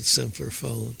little bit simpler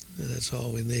phone. And that's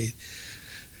all we need.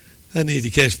 I need to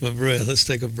catch my breath. Let's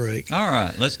take a break. All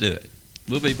right, let's do it.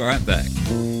 We'll be right back.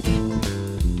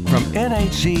 From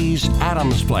NHC's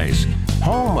Adams Place,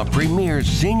 home of premier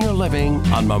senior living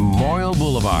on Memorial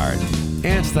Boulevard.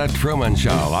 It's The Truman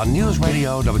Show on News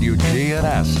Radio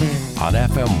WGNS on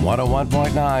FM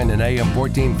 101.9 and AM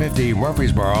 1450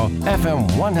 Murfreesboro, FM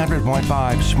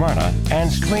 100.5 Smyrna,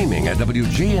 and streaming at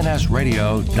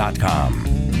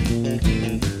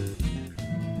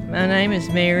WGNSradio.com. My name is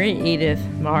Mary Edith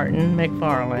Martin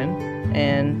McFarland,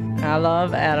 and I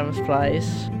love Adams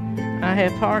Place. I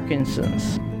have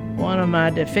Parkinson's. One of my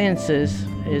defenses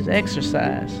is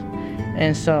exercise,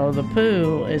 and so the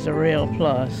pool is a real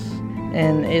plus,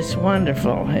 and it's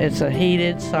wonderful. It's a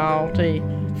heated, salty,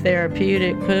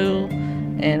 therapeutic pool,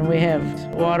 and we have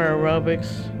water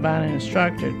aerobics by an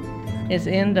instructor. It's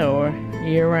indoor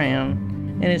year-round,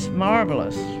 and it's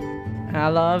marvelous. I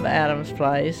love Adams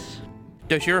Place.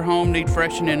 Does your home need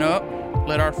freshening up?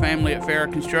 Let our family at Farrah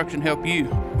Construction help you.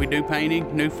 We do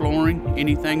painting, new flooring,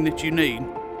 anything that you need.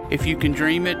 If you can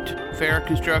dream it, Farrah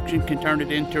Construction can turn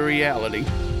it into reality.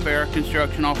 Farrah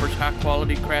Construction offers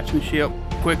high-quality craftsmanship,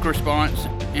 quick response,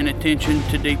 and attention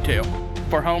to detail.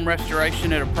 For home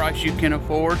restoration at a price you can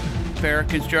afford, Farrah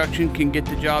Construction can get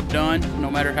the job done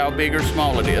no matter how big or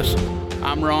small it is.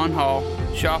 I'm Ron Hall.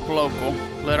 Shop local.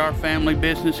 Let our family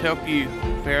business help you.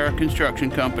 Farrah Construction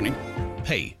Company.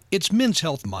 Hey, it's Men's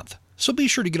Health Month, so be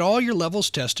sure to get all your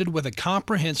levels tested with a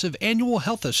comprehensive annual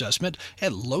health assessment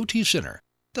at Low T Center.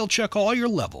 They'll check all your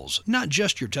levels, not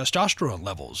just your testosterone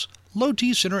levels. Low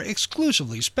T Center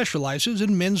exclusively specializes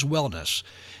in men's wellness.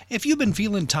 If you've been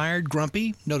feeling tired,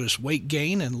 grumpy, notice weight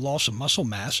gain and loss of muscle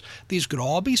mass, these could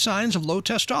all be signs of low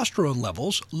testosterone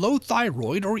levels, low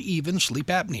thyroid, or even sleep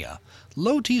apnea.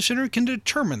 Low T Center can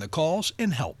determine the cause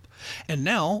and help. And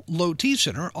now, Low T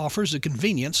Center offers the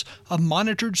convenience of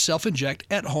monitored self-inject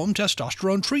at-home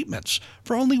testosterone treatments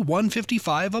for only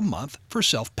 $155 a month for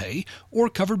self-pay or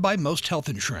covered by most health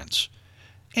insurance.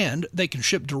 And they can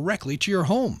ship directly to your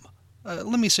home.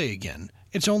 Let me say again,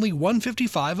 it's only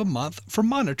 $155 a month for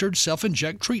monitored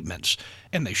self-inject treatments,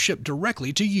 and they ship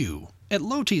directly to you. At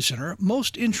Low T Center,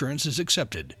 most insurance is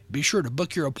accepted. Be sure to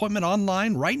book your appointment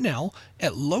online right now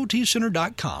at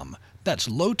lowtcenter.com. That's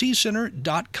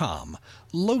lowtcenter.com.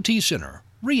 Low T Center,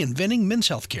 reinventing men's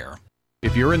health care.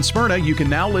 If you're in Smyrna, you can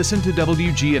now listen to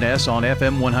WGNS on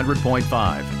FM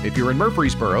 100.5. If you're in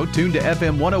Murfreesboro, tune to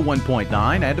FM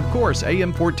 101.9 and, of course,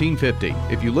 AM 1450.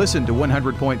 If you listen to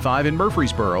 100.5 in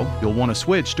Murfreesboro, you'll want to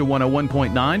switch to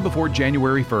 101.9 before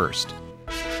January 1st.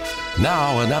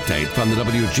 Now an update from the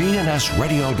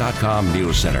WGNSradio.com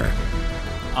News Center.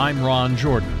 I'm Ron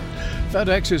Jordan.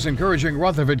 FedEx is encouraging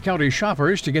Rutherford County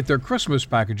shoppers to get their Christmas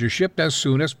packages shipped as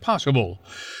soon as possible.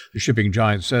 The shipping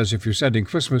giant says if you're sending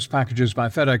Christmas packages by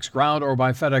FedEx Ground or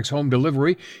by FedEx Home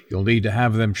Delivery, you'll need to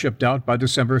have them shipped out by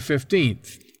December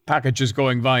 15th. Packages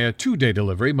going via two-day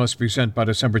delivery must be sent by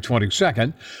December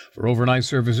 22nd. For overnight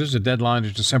services, the deadline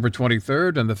is December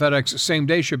 23rd, and the FedEx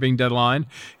same-day shipping deadline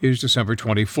is December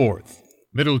 24th.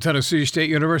 Middle Tennessee State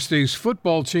University's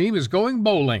football team is going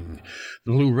bowling.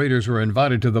 The Blue Raiders were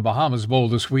invited to the Bahamas Bowl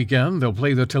this weekend. They'll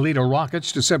play the Toledo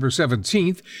Rockets December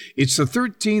 17th. It's the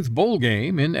 13th bowl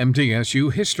game in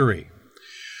MTSU history.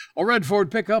 A red Ford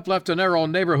pickup left a narrow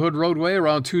neighborhood roadway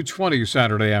around 2:20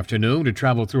 Saturday afternoon. It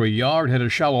traveled through a yard, hit a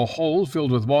shallow hole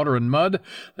filled with water and mud,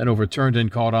 then overturned and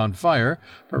caught on fire.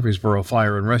 Murfreesboro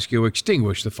Fire and Rescue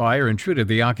extinguished the fire and treated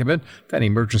the occupant. Then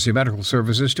emergency medical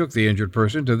services took the injured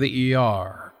person to the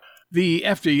ER. The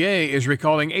FDA is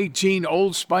recalling 18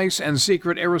 Old Spice and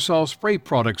Secret aerosol spray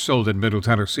products sold in Middle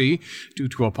Tennessee due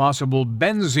to a possible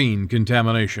benzene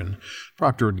contamination.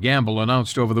 Procter & Gamble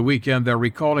announced over the weekend they're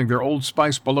recalling their Old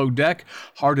Spice Below Deck,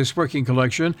 Hardest Working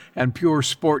Collection, and Pure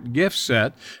Sport gift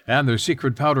set, and their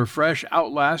Secret Powder Fresh,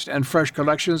 Outlast, and Fresh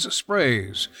Collections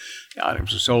sprays. The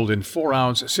items are sold in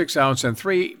 4-ounce, 6-ounce, and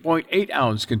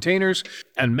 3.8-ounce containers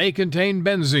and may contain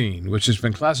benzene, which has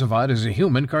been classified as a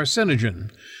human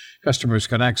carcinogen. Customers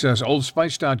can access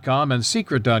oldspice.com and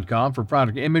secret.com for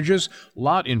product images,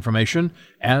 lot information,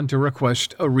 and to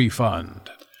request a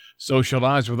refund.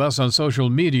 Socialize with us on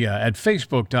social media at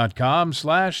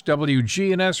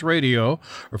facebook.com/WGNS Radio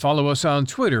or follow us on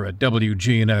Twitter at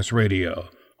WGNS Radio.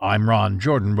 I'm Ron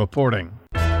Jordan reporting.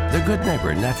 The Good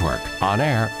Neighbor Network, on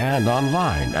air and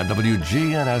online at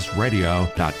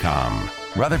WGNSradio.com.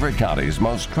 Rutherford County's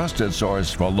most trusted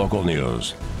source for local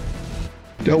news.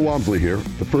 Del Walmsley here.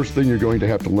 The first thing you're going to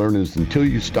have to learn is until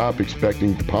you stop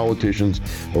expecting the politicians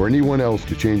or anyone else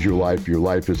to change your life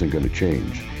isn't going to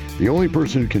change. The only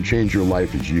person who can change your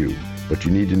life is you, but you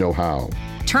need to know how.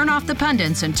 Turn off the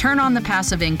pundits and turn on the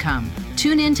passive income.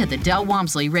 Tune in to the Del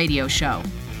Walmsley Radio Show.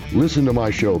 Listen to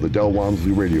my show, the Del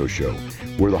Walmsley Radio Show,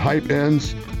 where the hype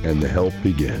ends and the help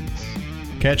begins.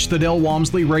 Catch the Del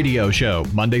Walmsley Radio Show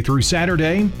Monday through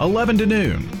Saturday, 11 to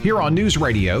noon, here on News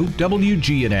Radio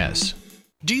WGNS.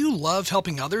 Do you love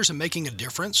helping others and making a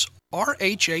difference?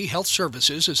 RHA Health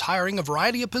Services is hiring a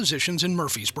variety of positions in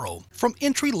Murfreesboro, from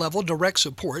entry-level direct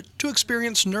support to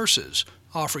experienced nurses,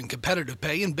 offering competitive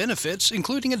pay and benefits,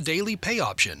 including a daily pay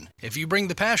option. If you bring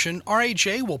the passion,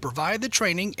 RHA will provide the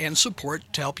training and support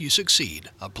to help you succeed.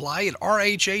 Apply at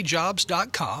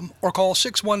rhajobs.com or call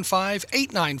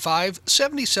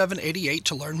 615-895-7788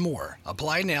 to learn more.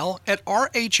 Apply now at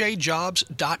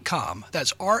rhajobs.com.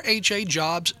 That's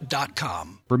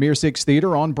rhajobs.com. Premier Six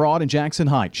Theater on Broad and Jackson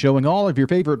Heights, showing all of your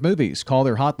favorite movies. Call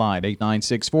their hotline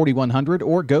 896-4100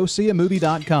 or go see a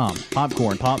movie.com.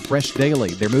 Popcorn Pop Fresh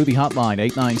Daily, their movie hotline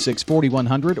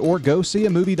 896-4100 or go see a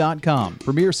movie.com.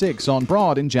 Premier Six on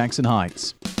Broad in Jackson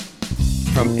Heights.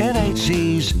 From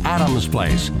NHC's Adams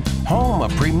Place, home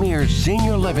of premier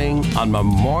senior living on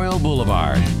Memorial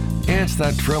Boulevard, it's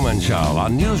The Truman Show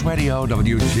on News Radio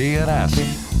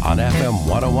WGNS. On FM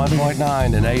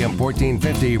 101.9 and AM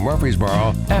 1450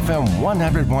 Murfreesboro, FM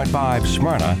 100.5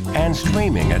 Smyrna, and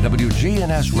streaming at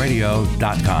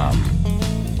WGNSradio.com.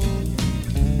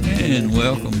 And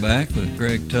welcome back with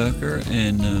Greg Tucker.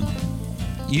 And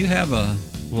you have a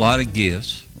lot of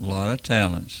gifts, a lot of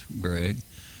talents, Greg.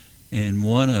 And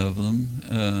one of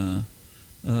them,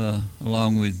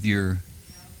 along with your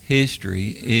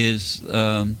history, is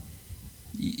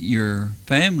your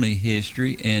family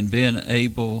history and being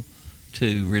able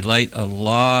to relate a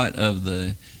lot of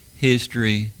the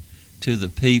history to the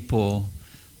people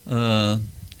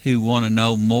who want to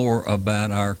know more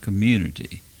about our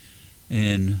community.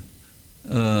 And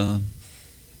I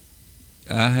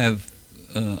have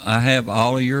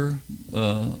all of your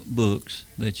books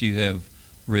that you have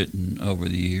written over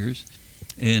the years,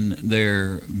 and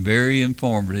they're very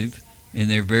informative and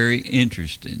they're very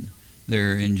interesting.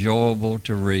 They're enjoyable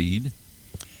to read.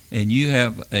 And you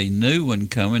have a new one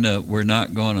coming up. We're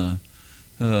not going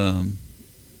to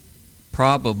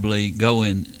probably go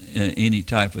in any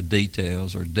type of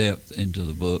details or depth into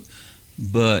the book,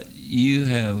 but you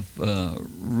have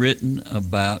written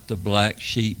about the Black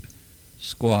Sheep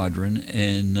Squadron,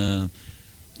 and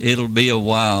it'll be a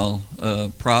while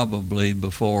probably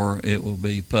before it will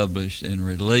be published and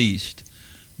released,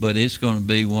 but it's going to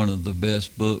be one of the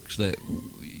best books that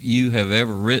you have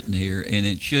ever written here, and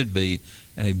it should be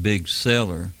a big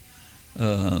seller,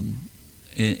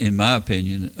 in my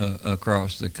opinion,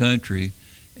 across the country.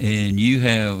 And you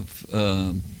have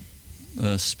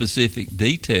specific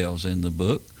details in the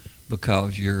book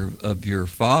because of your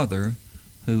father,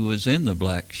 who was in the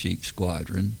Black Sheep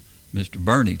Squadron, Mr.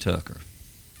 Bernie Tucker.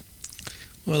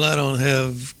 Well, I don't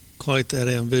have quite that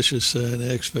ambitious an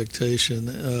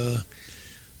expectation.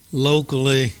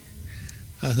 Locally,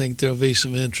 I think there'll be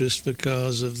some interest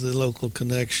because of the local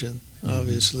connection. Mm-hmm.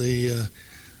 Obviously,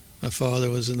 my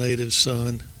father was a native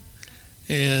son,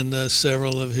 and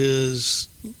several of his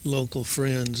local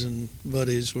friends and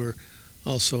buddies were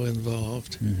also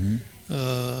involved. Mm-hmm.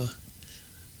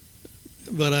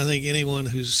 But I think anyone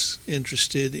who's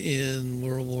interested in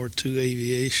World War II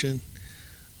aviation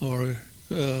or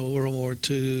World War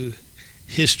II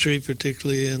history,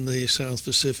 particularly in the South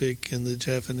Pacific and the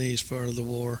Japanese part of the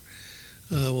war,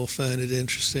 will find it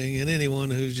interesting. And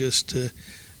anyone who just,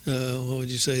 what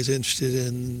would you say, is interested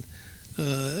in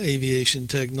aviation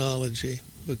technology,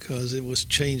 because it was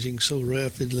changing so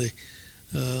rapidly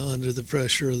under the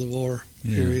pressure of the war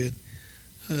period,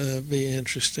 be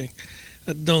interesting.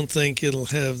 I don't think it'll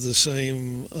have the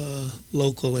same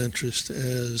local interest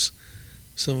as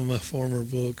some of my former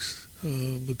books,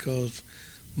 because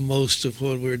most of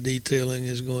what we're detailing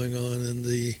is going on in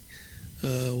the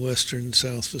Western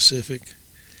South Pacific.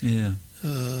 Yeah.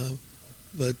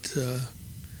 But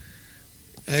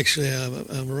actually,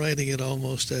 I'm writing it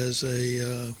almost as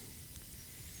a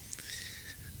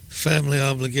family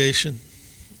obligation.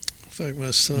 In fact, my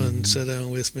son sat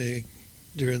down with me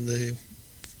during the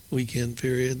weekend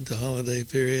period, the holiday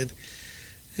period,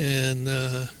 and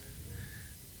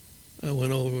I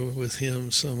went over with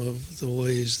him some of the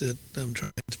ways that I'm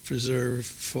trying to preserve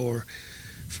for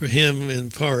him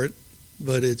in part,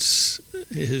 but it's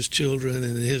his children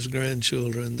and his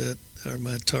grandchildren that are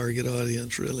my target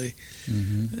audience, really.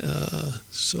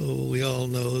 So we all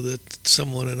know that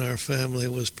someone in our family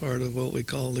was part of what we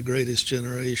call the greatest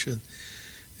generation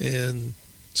and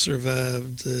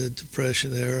survived the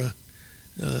Depression era,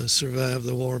 survived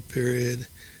the war period,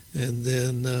 and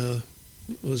then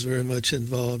was very much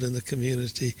involved in the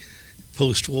community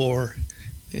post-war.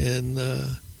 And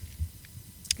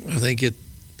I think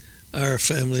our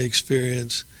family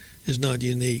experience is not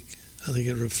unique. I think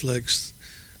it reflects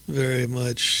very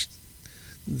much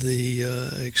the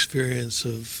experience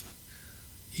of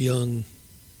young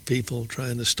people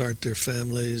trying to start their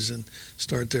families and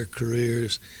start their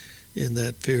careers in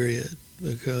that period.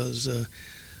 Because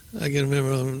I can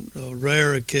remember on a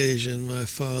rare occasion my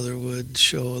father would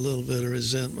show a little bit of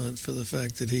resentment for the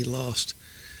fact that he lost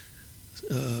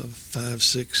 5,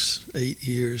 6, 8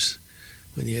 years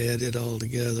when you add it all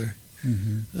together.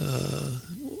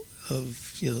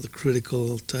 Of the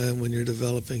critical time when you're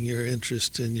developing your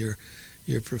interest in your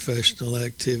professional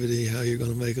activity, how you're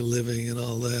going to make a living and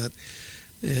all that.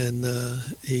 And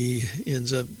he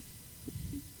ends up,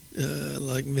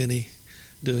 like many,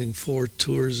 doing 4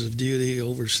 tours of duty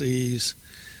overseas.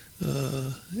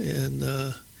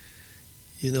 And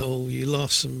you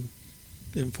lost some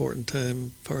important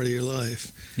time, part of your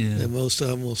life. Yeah. And most of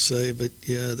them will say, but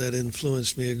yeah, that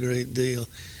influenced me a great deal.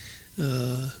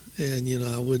 And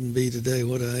I wouldn't be today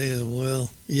what I am. Well,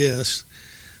 yes,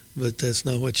 but that's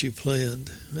not what you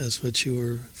planned. That's what you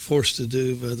were forced to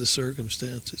do by the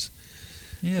circumstances.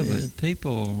 Yeah, but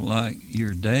people like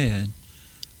your dad,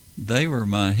 they were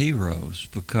my heroes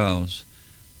because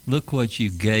look what you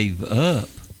gave up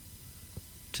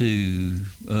to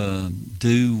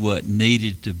do what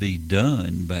needed to be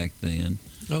done back then.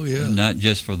 Oh, yeah. Not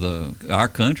just for our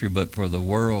country, but for the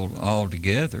world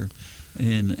altogether.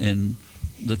 And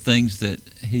the things that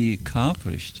he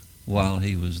accomplished while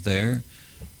he was there.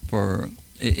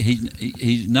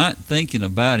 He's not thinking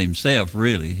about himself,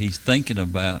 really. He's thinking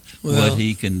about what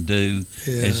he can do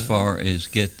as far as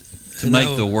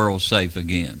make the world safe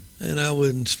again. And I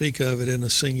wouldn't speak of it in a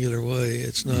singular way.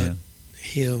 It's not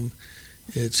him.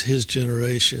 It's his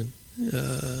generation,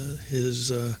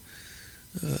 his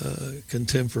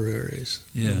contemporaries,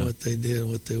 and what they did,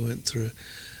 what they went through.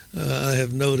 I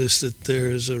have noticed that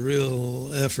there's a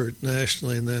real effort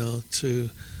nationally now to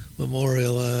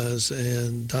memorialize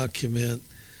and document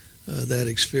that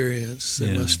experience.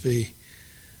 There must be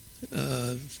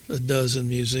a dozen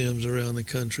museums around the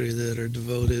country that are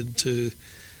devoted to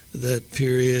that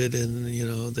period, and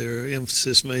their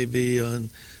emphasis may be on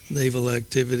naval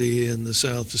activity in the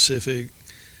South Pacific,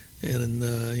 and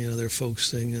they're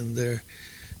focusing on there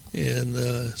and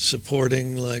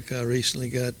supporting. Like I recently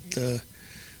got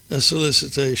a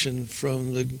solicitation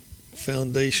from the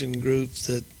foundation group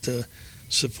that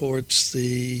supports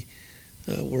the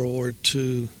World War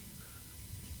II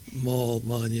Mall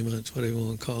Monument, whatever you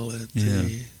want to call it,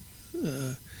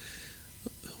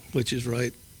 which is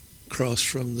right across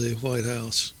from the White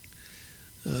House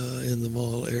in the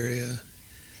mall area.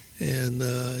 And,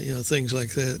 things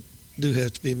like that do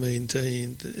have to be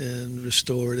maintained and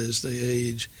restored as they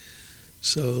age.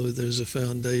 So there's a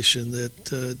foundation that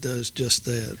does just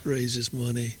that, raises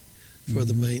money for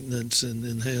the maintenance and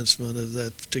enhancement of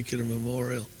that particular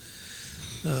memorial.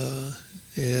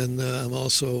 And I'm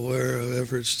also aware of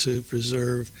efforts to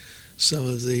preserve some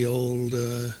of the old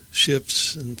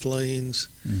ships and planes,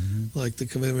 like the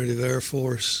Commemorative Air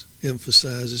Force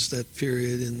emphasizes that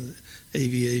period in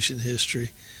aviation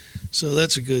history. So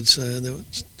that's a good sign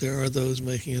that there are those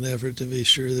making an effort to be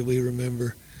sure that we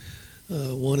remember.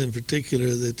 One in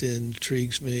particular that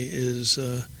intrigues me is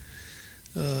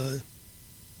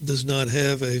does not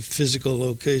have a physical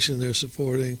location they're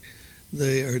supporting.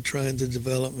 They are trying to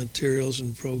develop materials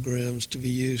and programs to be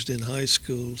used in high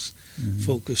schools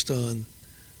focused on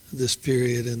this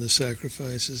period and the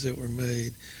sacrifices that were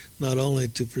made, not only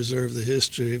to preserve the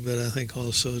history, but I think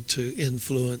also to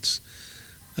influence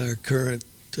our current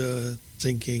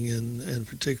thinking and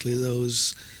particularly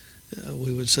those,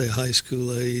 we would say, high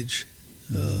school age.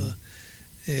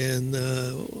 And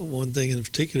one thing in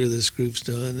particular this group's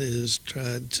done is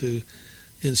tried to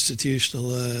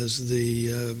institutionalize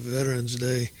the Veterans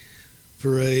Day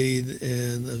parade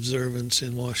and observance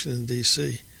in Washington,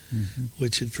 D.C.,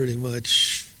 which had pretty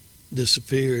much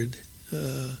disappeared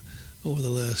over the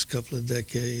last couple of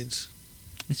decades.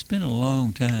 It's been a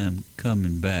long time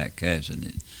coming back, hasn't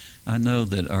it? I know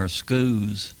that our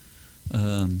schools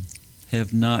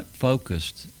have not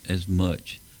focused as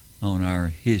much on our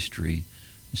history,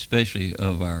 especially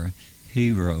of our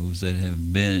heroes that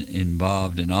have been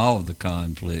involved in all of the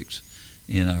conflicts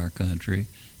in our country.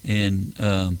 And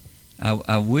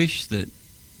I wish that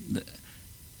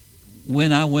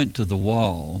when I went to the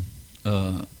wall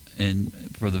and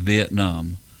for the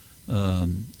Vietnam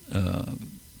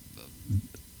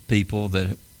people,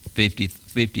 that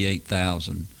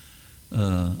 58,000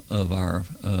 of our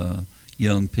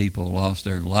young people lost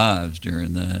their lives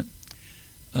during that.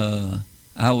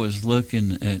 I was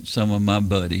looking at some of my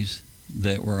buddies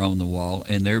that were on the wall,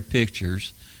 and their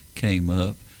pictures came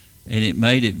up, and it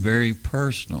made it very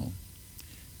personal.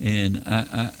 And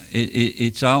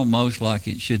it's almost like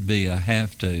it should be a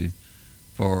have-to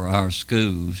for our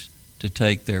schools to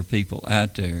take their people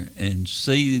out there and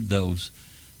see those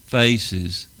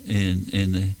faces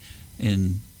in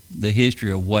the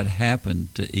history of what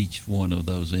happened to each one of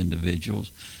those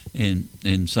individuals.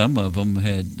 And some of them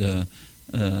had,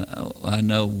 I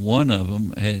know one of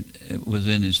them was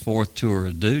in his 4th tour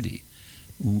of duty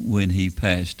when he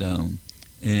passed on.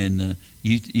 And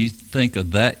you think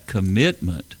of that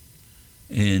commitment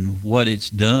and what it's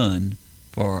done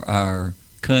for our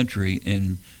country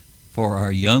and for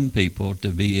our young people to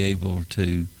be able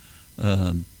to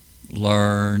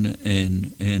learn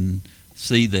and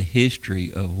see the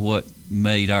history of what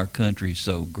made our country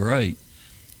so great.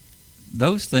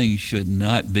 Those things should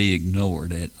not be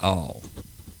ignored at all.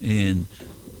 And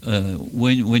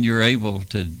when you're able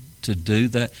to do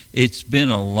that, it's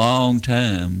been a long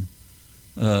time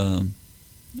to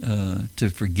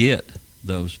forget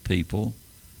those people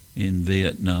in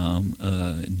Vietnam,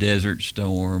 Desert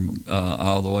Storm,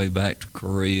 all the way back to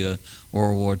Korea,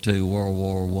 World War II, World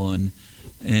War I.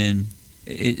 And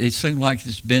it seemed like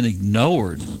it's been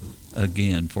ignored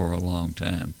again for a long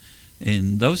time.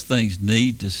 And those things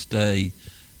need to stay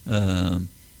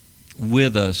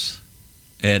with us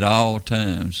at all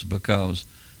times, because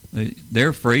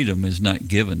their freedom is not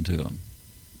given to them.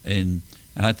 And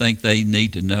I think they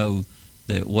need to know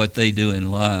that what they do in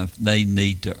life, they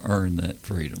need to earn that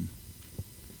freedom.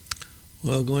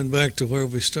 Well, going back to where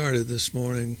we started this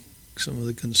morning, some of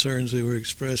the concerns we were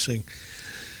expressing,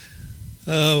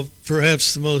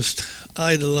 perhaps the most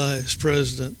idolized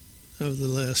president of the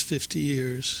last 50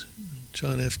 years,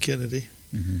 John F. Kennedy,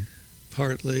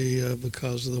 partly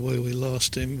because of the way we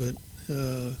lost him, but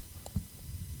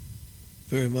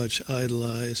very much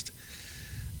idolized.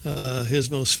 His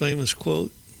most famous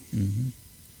quote,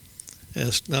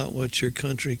 ask not what your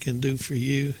country can do for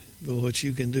you, but what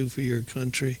you can do for your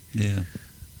country. Yeah.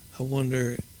 I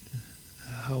wonder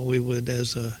how we would,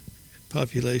 as a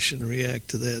population, react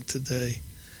to that today.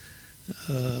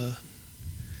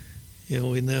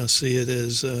 We now see it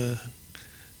as a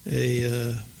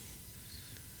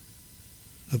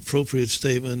appropriate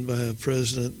statement by a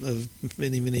president of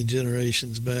many, many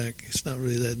generations back. It's not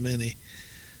really that many.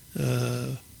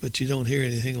 But you don't hear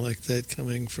anything like that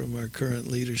coming from our current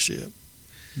leadership.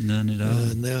 None at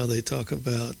all. Now they talk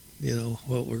about,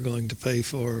 what we're going to pay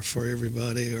for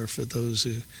everybody or for those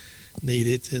who need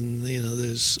it. And,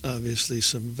 there's obviously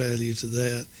some value to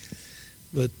that.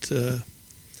 But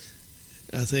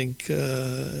I think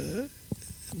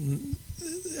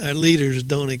our leaders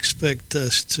don't expect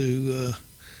us to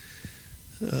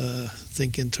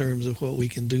think in terms of what we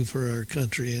can do for our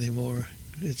country anymore.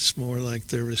 It's more like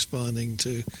they're responding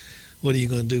to, what are you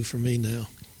going to do for me now?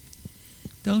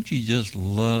 Don't you just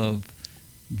love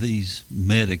these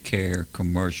Medicare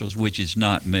commercials, which is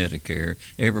not Medicare?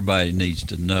 Everybody needs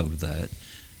to know that.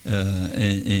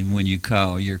 And when you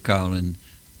call, you're calling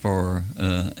for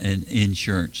an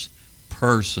insurance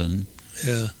person.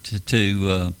 Yeah.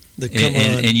 And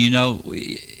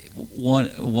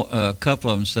a couple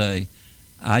of them say,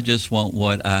 I just want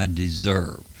what I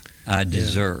deserve. I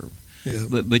deserve. Yeah.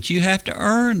 But you have to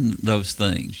earn those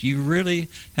things. You really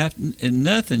have to, and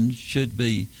nothing should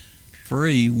be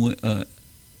free.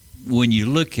 When you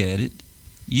look at it,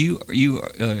 you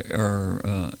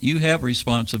have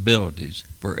responsibilities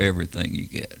for everything you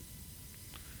get.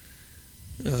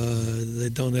 They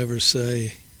don't ever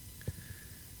say,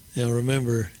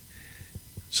 remember,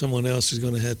 someone else is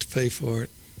going to have to pay for it.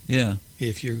 Yeah.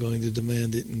 If you're going to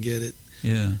demand it and get it.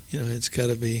 Yeah. It's got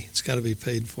to be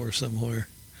paid for somewhere.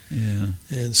 Yeah.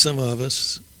 And some of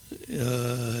us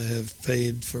have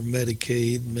paid for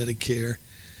Medicaid, Medicare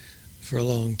for a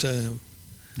long time.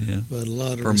 Yeah. But a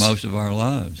lot of for most of our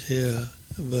lives. Yeah.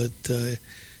 But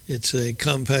it's a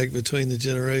compact between the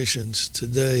generations.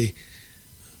 Today,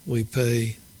 we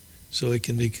pay so it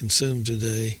can be consumed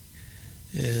today.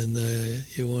 And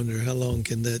you wonder, how long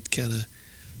can that kind of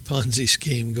Ponzi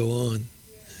scheme go on?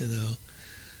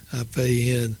 I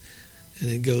pay in, and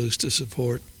it goes to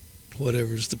support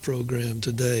whatever's the program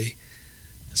today,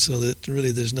 so that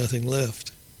really there's nothing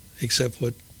left except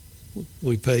what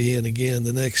we pay in again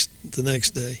the next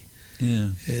day. Yeah.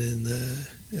 And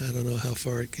I don't know how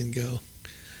far it can go.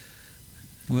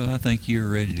 Well, I think you're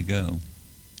ready to go.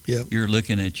 Yep. You're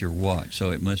looking at your watch, so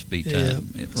it must be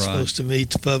time. Yeah. Supposed to meet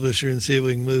the publisher and see if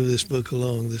we can move this book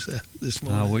along this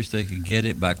morning. I wish they could get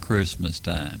it by Christmas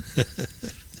time.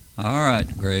 All right,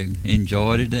 Greg.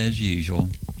 Enjoyed it as usual.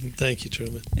 Thank you,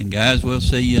 Truman. And guys, we'll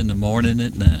see you in the morning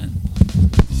at 9.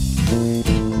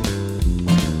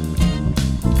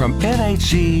 From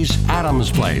NHC's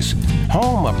Adams Place,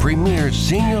 home of premier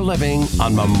senior living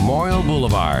on Memorial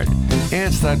Boulevard,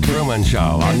 it's The Truman Show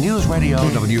on News Radio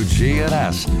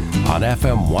WGNS on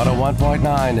FM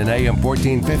 101.9 and AM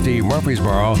 1450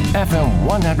 Murfreesboro, FM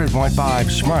 100.5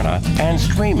 Smyrna, and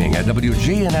streaming at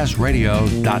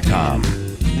WGNSradio.com.